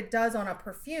so what it does on a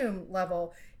perfume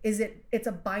level is it's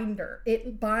a binder.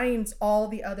 It binds all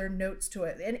the other notes to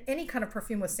it. And any kind of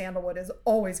perfume with sandalwood is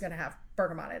always going to have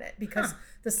bergamot in it because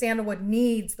the sandalwood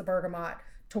needs the bergamot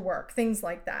to work. Things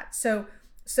like that. So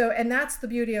and that's the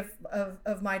beauty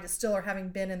of my distiller having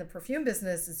been in the perfume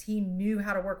business is he knew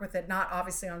how to work with it, not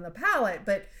obviously on the palate,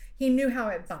 but he knew how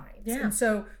it binds. Yeah. And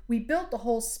so we built the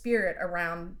whole spirit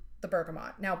around the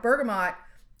bergamot. Now, bergamot,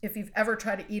 if you've ever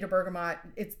tried to eat a bergamot,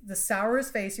 it's the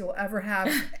sourest face you'll ever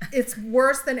have. It's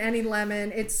worse than any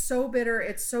lemon. It's so bitter.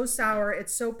 It's so sour.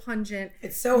 It's so pungent.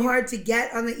 It's so hard to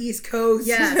get on the East Coast.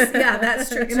 Yes, yeah, that's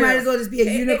true. It might as well just be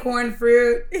a unicorn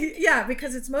fruit. Yeah,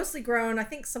 because it's mostly grown. I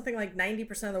think something like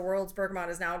 90% of the world's bergamot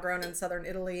is now grown in southern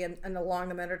Italy and along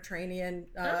the Mediterranean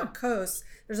coast.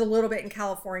 There's a little bit in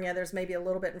California. There's maybe a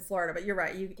little bit in Florida, but you're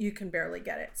right. You can barely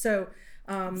get it. So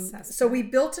we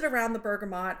built it around the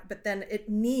bergamot, but then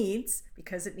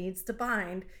because it needs to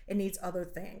bind, it needs other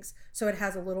things. So it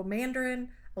has a little mandarin,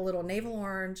 a little navel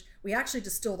orange. We actually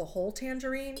distill the whole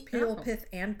tangerine, peel, pith,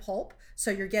 and pulp. So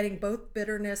you're getting both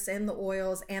bitterness and the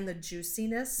oils and the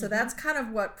juiciness. So that's kind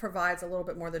of what provides a little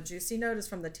bit more the juicy note is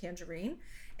from the tangerine.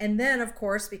 And then, of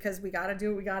course, because we got to do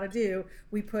what we got to do,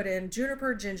 we put in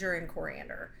juniper, ginger, and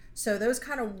coriander. So those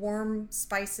kind of warm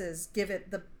spices give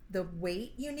it the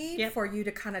weight you need for you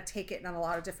to kind of take it in a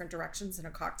lot of different directions in a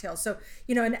cocktail. So,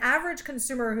 an average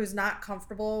consumer who's not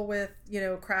comfortable with,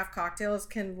 craft cocktails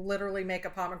can literally make a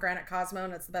pomegranate Cosmo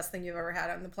and it's the best thing you've ever had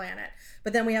on the planet.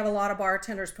 But then we have a lot of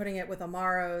bartenders putting it with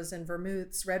Amaros and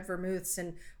vermouths, red vermouths.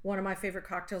 And one of my favorite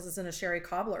cocktails is in a sherry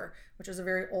cobbler, which is a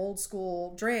very old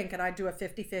school drink. And I do a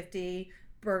 50-50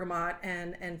 bergamot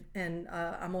and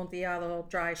Amontillado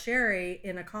dry sherry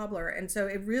in a cobbler. And so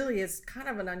it really is kind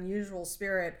of an unusual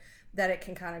spirit that it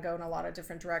can kind of go in a lot of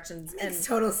different directions. It makes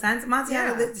total sense.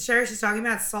 Amontillado, the sherry she's talking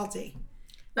about is salty.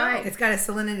 Right. It's got a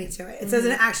salinity to it. It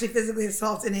doesn't actually physically have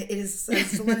salt in it. It is a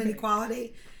salinity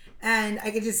quality. And I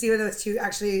could just see where those two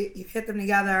actually, you hit them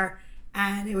together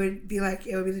and it would be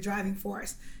the driving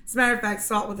force. As a matter of fact,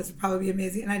 salt with this would probably be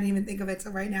amazing, and I didn't even think of it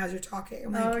till right now as you're talking.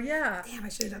 I'm like, oh yeah. damn, I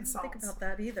should have done salt. Think about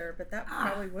that either, but that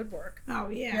probably would work. Oh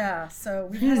yeah. Yeah, so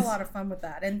we've had a lot of fun with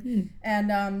that,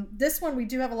 and this one we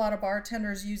do have a lot of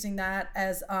bartenders using that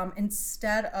as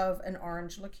instead of an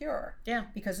orange liqueur. Yeah,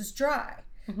 because it's dry.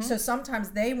 So sometimes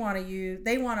they want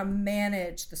to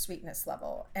manage the sweetness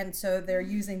level, and so they're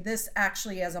using this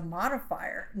actually as a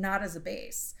modifier, not as a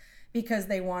base, because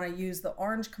they want to use the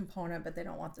orange component, but they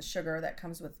don't want the sugar that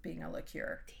comes with being a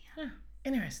liqueur. Huh.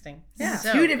 Interesting. Yeah.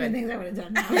 So Two different things I would have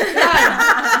done now.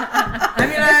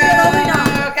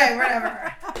 Okay,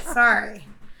 whatever. Sorry.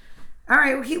 All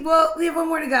right. Well, we have one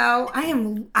more to go. I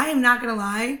am not gonna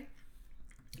lie.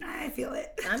 I feel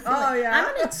it. I'm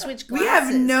gonna switch glasses. We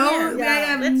have no. Yeah. I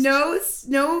have no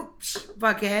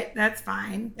bucket. That's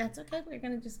fine. That's okay. We're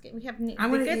gonna just get. We have. The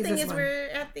I'm gonna good use thing this is one. we're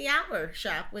at the hour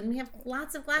shop when we have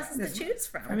lots of glasses to choose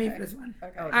from. For me, for this one.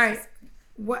 Okay. All right.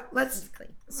 What? Let's.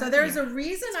 So there's a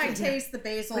reason I taste the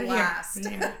basil last.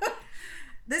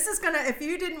 This is gonna, if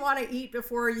you didn't want to eat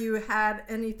before you had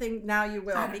anything, now you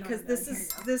will, because this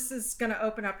is gonna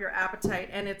open up your appetite,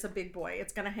 and it's a big boy.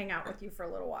 It's gonna hang out with you for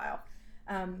a little while.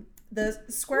 The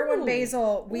square one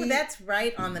basil, that's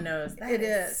right on the nose. It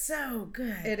is so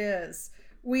good. It is.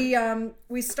 We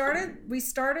started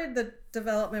the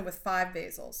development with 5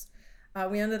 basils.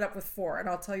 We ended up with 4, and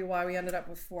I'll tell you why we ended up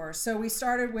with 4. So we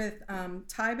started with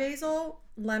Thai basil,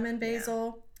 lemon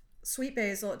basil, sweet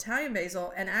basil, Italian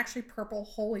basil, and actually purple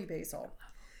holy basil.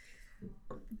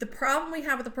 The problem we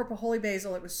have with the purple holy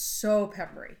basil, it was so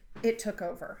peppery. It took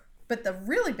over. But the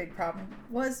really big problem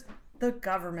was the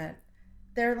government.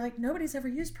 They're like, nobody's ever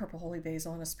used purple holy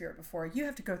basil in a spirit before. You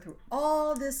have to go through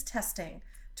all this testing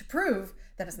to prove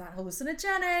that it's not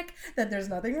hallucinogenic, that there's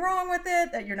nothing wrong with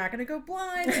it, that you're not going to go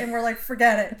blind. And we're like,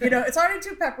 forget it. It's already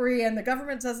too peppery, and the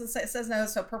government says no,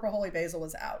 so purple holy basil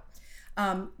was out.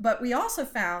 But we also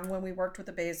found when we worked with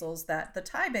the basils that the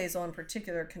Thai basil in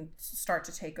particular can start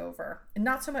to take over. And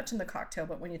not so much in the cocktail,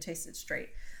 but when you taste it straight.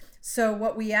 So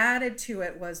what we added to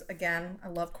it was, again, I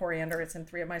love coriander. It's in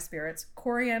 3 of my spirits.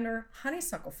 Coriander,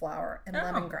 honeysuckle flower, and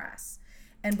lemongrass.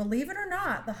 And believe it or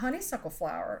not, the honeysuckle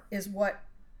flower is what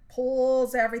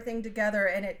pulls everything together,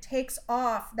 and it takes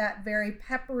off that very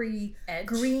peppery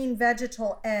green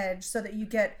vegetal edge so that you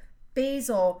get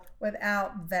basil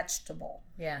without vegetable.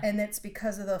 Yeah. And it's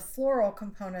because of the floral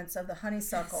components of the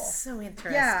honeysuckle. That's so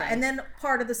interesting. Yeah, and then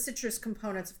part of the citrus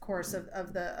components, of course,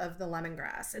 of the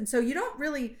lemongrass. And so you don't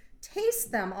really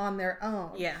taste them on their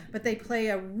own. Yeah. But they play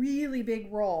a really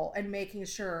big role in making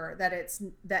sure that it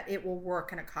will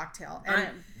work in a cocktail. And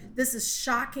this is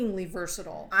shockingly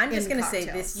versatile. I'm just gonna say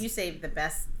this: you saved the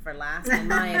best for last, in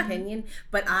my opinion.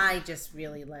 But I just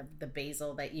really love the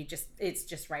basil that it's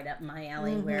just right up my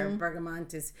alley. Where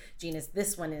bergamot is Gina's.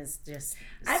 This one is just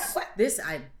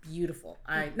beautiful.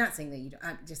 I'm not saying that you don't.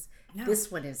 I'm just this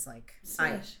one is like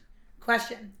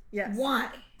Question. Yes.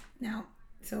 Why? Now,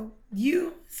 so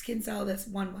you can sell this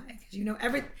one way because you know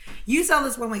everything. You sell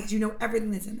this one way because you know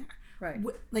everything that's in there. Right.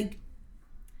 Like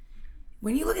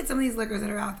when you look at some of these liquors that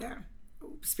are out there,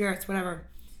 spirits, whatever,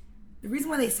 the reason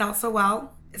why they sell so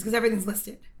well is because everything's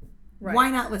listed. Right. Why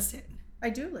not list it? I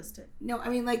do list it. No, I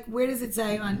mean, like, where does it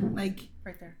say on, like...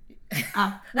 Right there.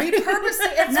 We purposely...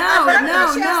 No. I'm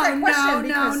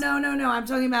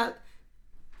talking about...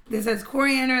 This says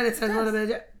coriander, that says a little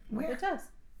bit of... Where?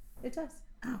 It does.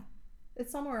 Oh.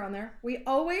 It's somewhere on there. We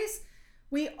always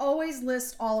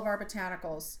list all of our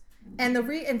botanicals. And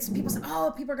and people say,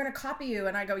 oh, people are going to copy you.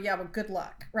 And I go, yeah, well, good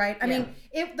luck, right? I mean,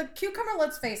 the cucumber,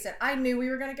 let's face it, I knew we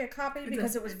were going to get copied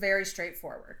because it was very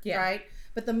straightforward, right?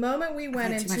 But the moment we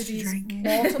went into these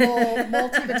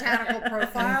multi-botanical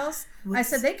profiles, I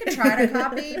said they could try to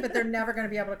copy, but they're never going to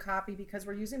be able to copy because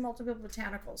we're using multiple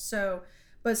botanicals. So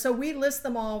we list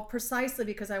them all precisely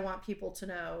because I want people to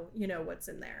know, what's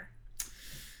in there.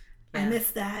 I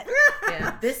missed that.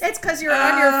 Yeah. It's because you're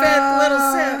on your 5th little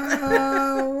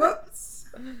sip. Whoops.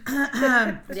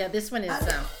 Yeah, this one is...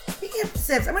 Speaking of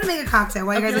sips, I'm going to make a cocktail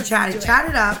while you guys are chatting. Chat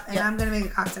it up, and I'm going to make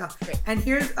a cocktail. Great. And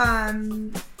here's...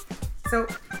 So,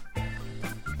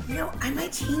 I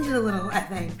might change it a little, I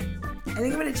think. I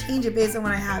think I'm going to change it based on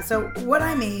what I have. So, what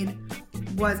I made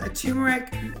was a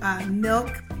turmeric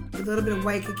milk with a little bit of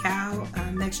white cacao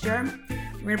mixture.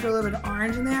 We're going to put a little bit of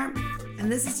orange in there. And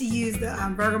this is to use the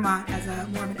bergamot as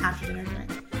more of an after dinner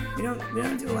drink. We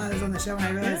don't do a lot of this on the show, and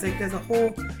I realize like there's a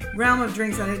whole realm of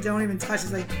drinks that I don't even touch.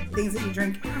 It's like things that you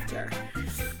drink after.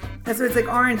 That's why it's like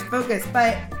orange focus.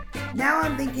 But now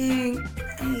I'm thinking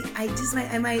I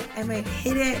might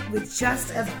hit it with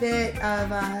just a bit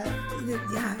of I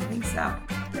think so.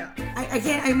 Yeah. I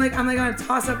can't. I'm like on a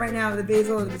toss up right now with the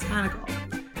basil or the botanical.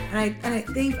 And I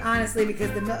think honestly because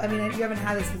you haven't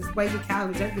had this white cacao,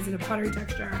 which is in a buttery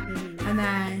texture, and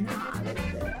then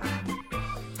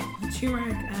the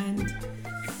turmeric and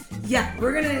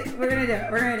we're gonna do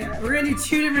it. We're gonna do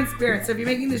 2 different spirits. So if you're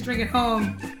making this drink at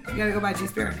home, you gotta go buy 2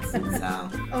 spirits. So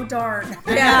oh darn!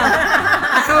 Yeah,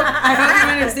 I hope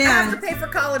you understand. I have to pay for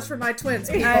college for my twins.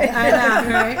 I know,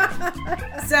 right?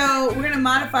 So we're gonna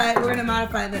modify it. We're gonna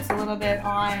modify this a little bit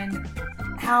on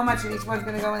how much of each one's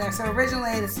gonna go in there. So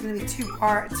originally this is gonna be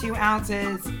 2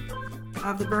 ounces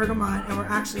of the bergamot, and we're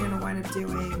actually gonna wind up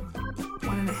doing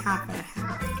 1.5 and a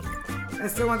half. I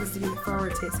still want this to be the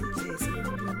forward tasting taste. So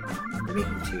we're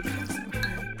making 2 drinks.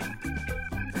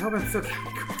 I hope I'm still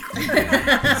counting correctly.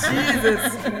 Jesus,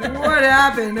 what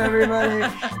happened, everybody?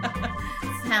 This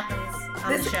happens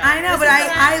on the show. I know, but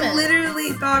I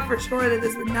literally thought for sure that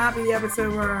this would not be the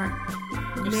episode where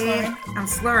I'm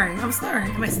slurring. Am I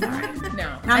slurring?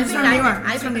 No. I'm just from New York.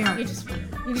 I'm from New York. You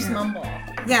just mumble.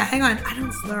 Yeah, hang on. I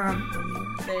don't slur. I'm from New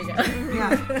York. There you go.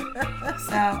 Yeah.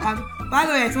 So, by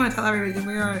the way, I just want to tell everybody that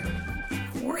we are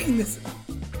pouring this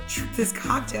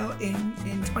cocktail in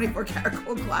 24 karat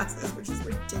gold glasses, which is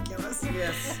ridiculous.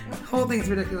 Yes. The whole thing's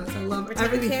ridiculous. I love We're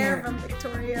everything taking care here. of them,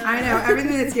 Victoria. I know.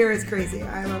 Everything that's here is crazy.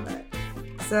 I love it.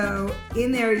 So,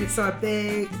 in there, you saw a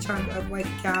big chunk of white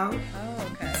cacao.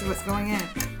 Oh, okay. So, what's going in?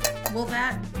 Will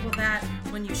that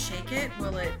when you shake it,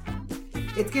 will it?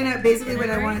 It's gonna basically what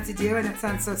I want it to do, and it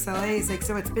sounds so silly. It's like,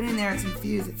 so it's been in there, it's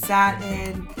infused, it's sat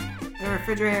in the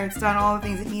refrigerator, it's done all the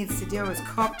things it needs to do. It was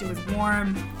cooked, it was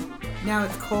warm. Now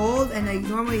it's cold, and like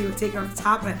normally you would take it off the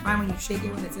top, but I find when you shake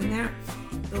it when it's in there,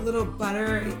 the little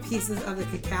butter pieces of the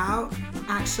cacao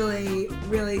actually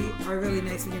are really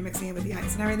nice when you're mixing it with the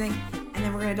ice and everything. And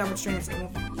then we're gonna double strain it so it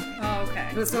won't. Oh, okay.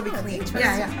 It'll still be clean.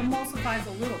 Yeah. Emulsifies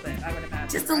a little bit, I would imagine.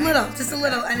 Just a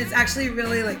little, and it's actually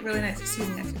really nice. Excuse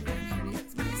me.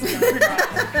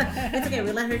 It's okay.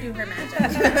 We let her do her magic.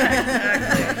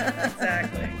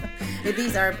 Exactly.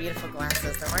 These are beautiful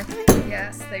glasses, though, aren't they?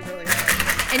 Yes, they really are.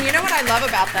 And you know what I love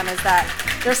about them is that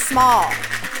they're small,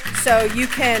 so you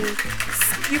can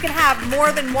have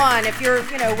more than one if you're,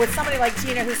 with somebody like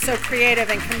Gina who's so creative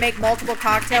and can make multiple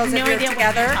cocktails if you're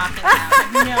together.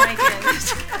 No idea.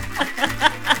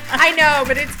 I know,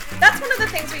 but that's one of the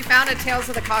things we found at Tales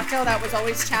of the Cocktail that was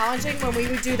always challenging when we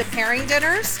would do the pairing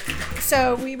dinners.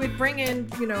 So we would bring in,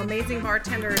 amazing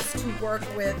bartenders to work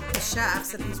with the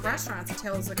chefs at these restaurants at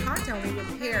Tales of the Cocktail, and we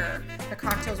would pair the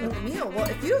cocktails with the meal. Well,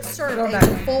 if you serve a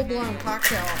full-blown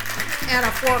cocktail and a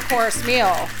 4-course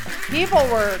meal, people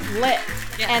were lit.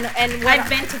 Yeah. And I've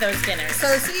been to those dinners. So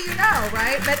see,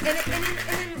 right? But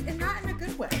and not in a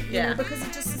good way, because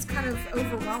it just is kind of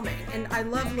overwhelming. And I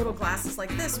love little glasses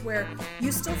like this where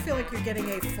you still feel like you're getting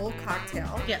a full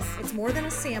cocktail. Yes. It's more than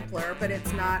a sampler, but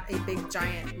it's not a big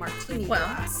giant martini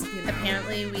glass.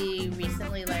 Apparently we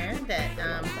recently learned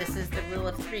that this is the rule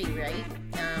of 3, right?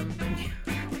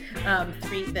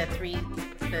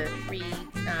 The three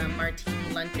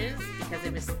martini lunches, because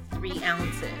it was 3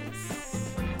 ounces.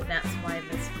 That's why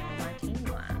the small martini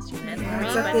glass. You had 3,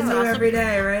 it's but up it's to also every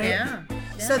day, right? Yeah.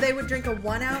 So they would drink a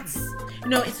 1 ounce.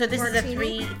 No, so this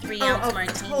martini? is a 3 ounce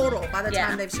martini total by the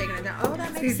time they've shaken it down. Oh,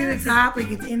 that makes sense. So you see the top,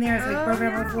 like it's in there, it's like broken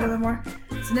up a little bit more.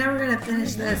 So now we're gonna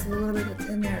finish this with a little bit that's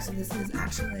in there. So this is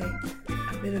actually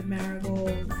a bit of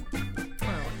marigold,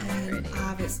 and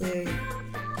obviously.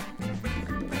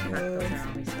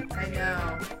 I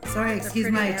know. Sorry, excuse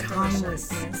my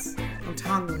tonguelessness. I'm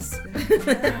tongueless.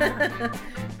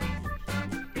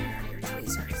 Your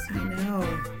tweezers. I know.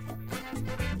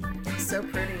 So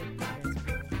pretty.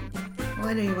 Well,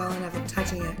 I know you well enough. I'm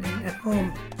touching it. And at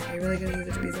home, are you really going to use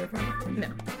a tweezer for it? No.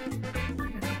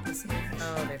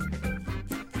 Oh, they're pretty.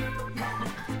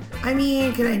 I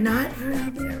mean, can I not?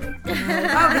 Okay,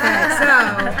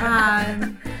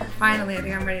 so finally, I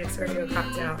think I'm ready to serve you a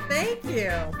cocktail. Thank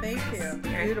you.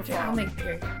 Beautiful. I'll make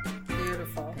it.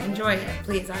 Beautiful. Enjoy it,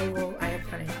 please. I have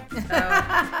plenty.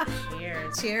 Oh,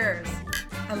 cheers. Cheers.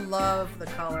 I love the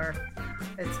color.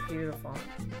 It's beautiful.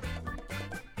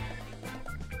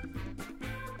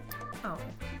 Oh,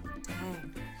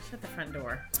 dang. Shut the front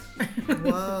door.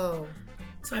 Whoa.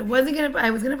 So I was gonna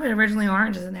put originally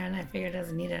oranges in there, and I figured it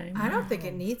doesn't need it anymore. I don't think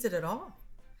it needs it at all.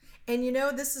 And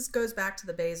this goes back to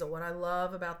the basil. What I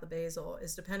love about the basil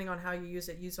is depending on how you use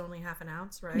it, use only half an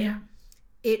ounce, right? Yeah.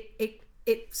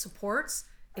 It supports.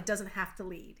 It doesn't have to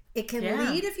lead. It can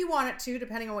lead if you want it to,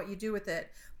 depending on what you do with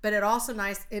it. But it also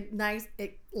it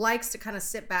likes to kind of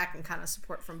sit back and kind of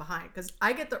support from behind, because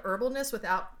I get the herbalness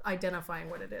without identifying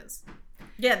what it is.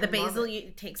 Yeah, the basil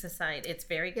takes a side. It's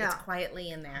it's quietly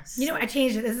in there. You know, I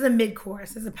changed it. This is a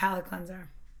mid-course. This is a palate cleanser.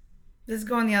 This is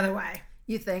going the other way.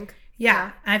 You think?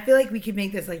 Yeah. I feel like we could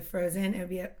make this like frozen. It would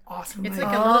be an awesome. It's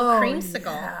like a little creamsicle.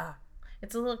 Yeah.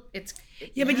 It's a little.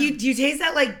 Yeah, but do you taste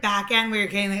that like back end where you're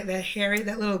getting like the hairy,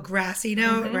 that little grassy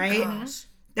note, right? Gosh.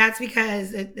 That's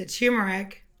because the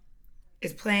turmeric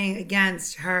is playing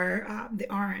against her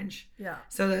the orange. Yeah.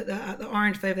 So the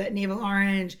orange flavor, that navel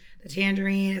orange, the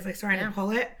tangerine is like starting to pull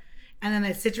it, and then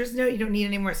the citrus note. You don't need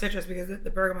any more citrus because the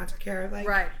bergamot took care of like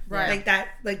Right. like that,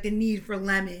 like the need for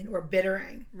lemon or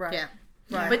bittering. Right. Yeah.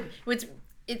 Right. But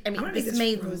I mean, gonna make this this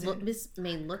may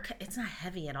frozen. look. It's not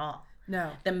heavy at all.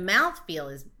 No. The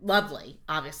mouthfeel is lovely,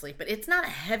 obviously, but it's not a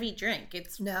heavy drink.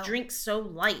 It's No. drinks so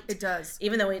light. It does.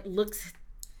 Even though it looks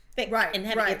thick Right, and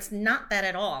heavy, right. it's not that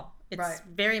at all. It's Right.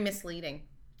 very misleading.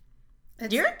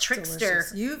 It's You're a trickster.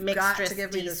 delicious. You've got to mixtress,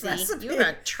 give me this DC. recipe. You're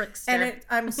a trickster. And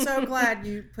I'm so glad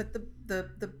you put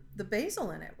the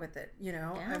basil in it with it. You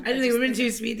know. Yeah. I didn't think it just would have been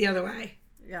too sweet the other way.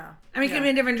 Yeah. I mean, it could have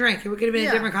been a different drink. It could have been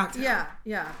a different cocktail.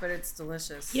 Yeah, but it's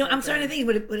delicious. You know, So I'm starting to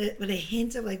good. think, would a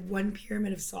hint of like one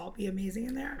pyramid of salt be amazing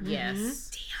in there?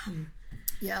 yes. Damn.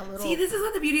 Yeah, a little. See, this is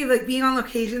what the beauty of like being on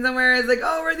location somewhere is. Like,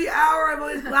 oh, we're the hour. I have all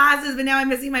these glasses, but now I'm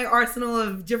missing my arsenal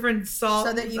of different salts.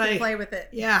 so that you like, can play with it.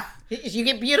 Yeah. You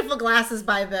get beautiful glasses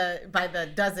by the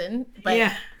dozen, but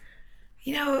Yeah.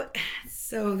 You know,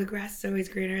 so the grass is always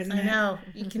greener, isn't I it? know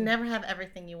you can never have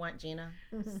everything you want, Gina.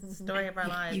 It's the story of our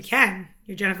lives. You can.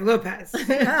 You're Jennifer Lopez.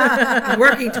 I'm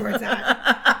working towards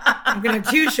that. I'm going to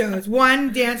have 2 shows.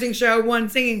 One dancing show, one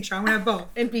singing show. I'm going to have both.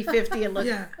 And be 50 and look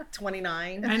Yeah.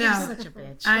 29. I know. You're such a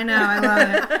bitch. I know. I love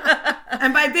it.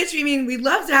 And by bitch, we mean we'd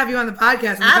love to have you on the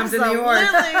podcast when you come to New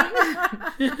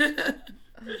York.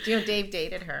 Do you know Dave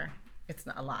dated her? It's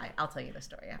not a lie. I'll tell you the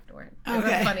story afterward. It's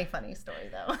Okay. a funny story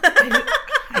though.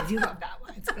 I do love that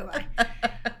one. It's a good one.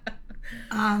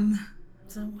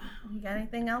 So, you got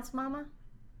anything else, Mama?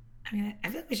 I mean, I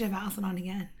feel like we should have Allison on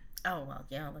again. Oh well,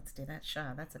 yeah. Let's do that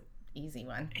show. That's an easy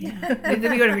one. Yeah. Maybe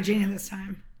we go to Virginia this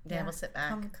time. Yeah, we'll sit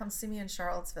back. Come see me in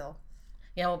Charlottesville.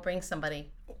 Yeah, we'll bring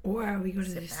somebody. Or we go to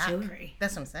the Sit back. distillery.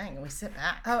 That's what I'm saying. We sit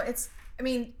back. Oh, I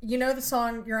mean, you know the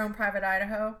song Your Own Private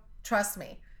Idaho? Trust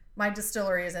me. My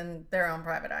distillery is in their own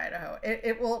private Idaho.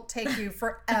 It will take you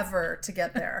forever to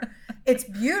get there. It's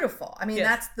beautiful. I mean, Yes.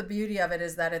 that's the beauty of it,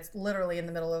 is that it's literally in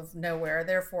the middle of nowhere.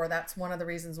 Therefore, that's one of the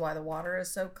reasons why the water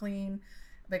is so clean,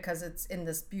 because it's in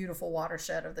this beautiful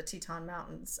watershed of the Teton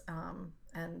Mountains.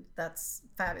 And that's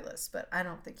fabulous. But I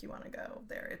don't think you want to go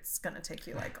there. It's going to take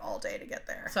you like all day to get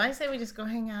there. So I say we just go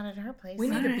hang out at her place. We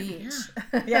need a Alright. beach.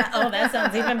 Yeah. Oh, that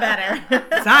sounds even better.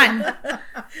 Done.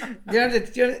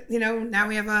 You know, now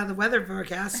we have the weather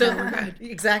forecast, so we're good.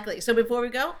 Exactly. So before we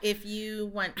go, if you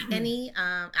want any,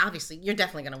 obviously you're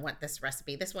definitely going to want this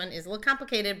recipe. This one is a little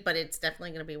complicated, but it's definitely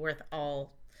going to be worth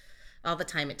all the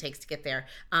time it takes to get there.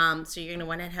 So you're going to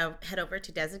want to head over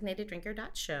to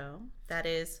designateddrinker.show. That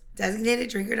is,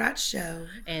 DesignatedDrinker.show.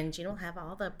 and Gina will have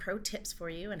all the pro tips for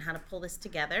you and how to pull this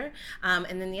together.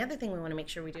 And then the other thing we want to make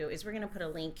sure we do is we're going to put a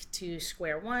link to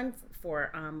Square One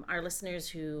for our listeners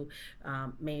who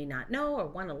may not know or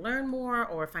want to learn more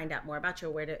or find out more about you,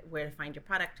 or where to find your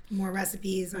product. More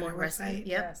recipes on More our recipe. website.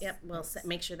 Yep, Yes. We'll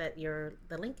make sure that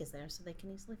the link is there so they can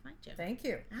easily find you. Thank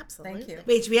you. Absolutely. Thank you.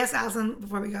 Wait, should we ask Allison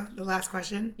before we go? The last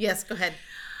question. Yes, go ahead.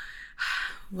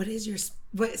 What is your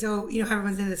so you know how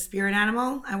everyone's into the spirit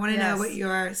animal? I want to know Yes. what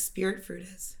your spirit fruit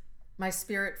is. My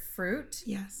spirit fruit?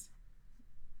 Yes.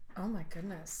 Oh my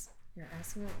goodness. You're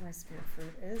asking what my spirit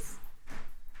fruit is?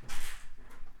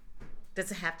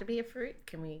 Does it have to be a fruit?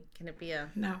 Can it be a?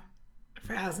 No.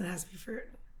 For Allison, it has to be fruit.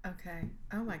 Okay.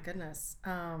 Oh my goodness.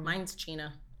 Mine's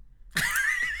Gina.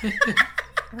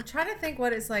 I'm trying to think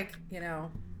what it's like, I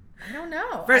don't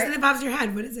know. First thing that pops in your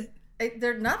head, what is it?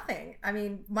 They're nothing. I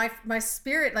mean, my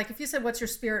spirit, like if you said, what's your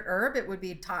spirit herb? It would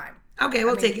be thyme. Okay,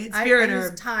 we'll take it. I Spirit use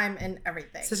herb. thyme in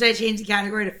everything. So should I change the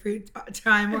category to fruit,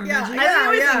 thyme, or Yeah, veggie? I think it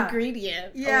was yeah.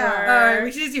 ingredient. Yeah. or- All right,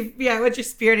 we should just do, what's your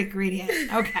spirit ingredient?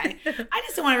 Okay. I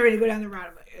just don't want everybody to go down the road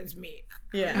of like, it's meat.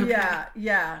 Yeah. Yeah,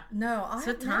 yeah. No, I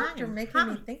So now you're thyme. making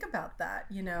me think about that,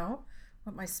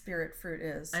 what my spirit fruit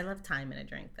is. I love thyme in a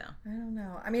drink though. I don't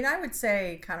know. I mean, I would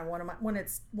say kind of one of my, when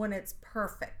it's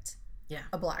perfect. Yeah.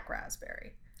 A black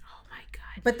raspberry. Oh my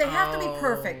God. But they have to be Oh.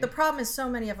 perfect. The problem is so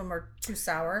many of them are too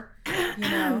sour, But You when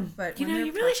know, they're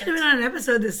you really should have perfect- been on an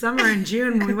episode this summer in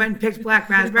June when we went and picked black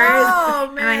raspberries.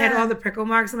 Oh, And I had man. all the prickle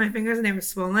marks on my fingers and they were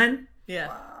swollen. Yeah.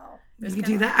 Wow. You can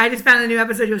do that. I just found a new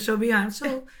episode she'll be on.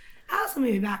 So Allison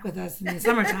will be back with us in the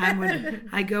summertime when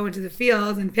I go into the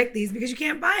fields and pick these, because you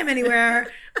can't buy them anywhere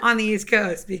on the East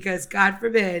Coast, because God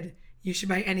forbid you should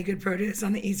buy any good produce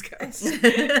on the East Coast.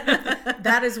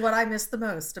 That is what I miss the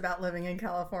most about living in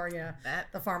California.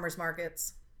 That- The farmers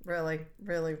markets. Really,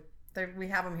 really. We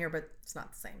have them here, but it's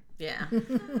not the same. Yeah.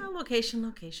 Location.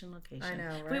 I know,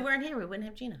 If right? we weren't here, we wouldn't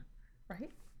have Gina. Right?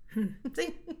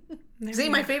 See,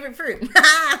 my favorite fruit.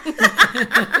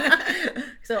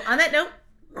 So on that note,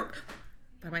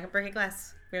 I'm going to bring a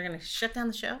glass. We're going to shut down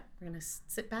the show. We're going to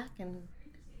sit back and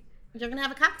you're going to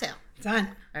have a cocktail. Done.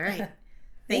 All right.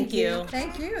 Thank you.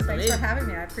 Thank you. Thanks for having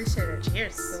me. I appreciate it.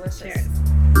 Cheers. Delicious. Cheers.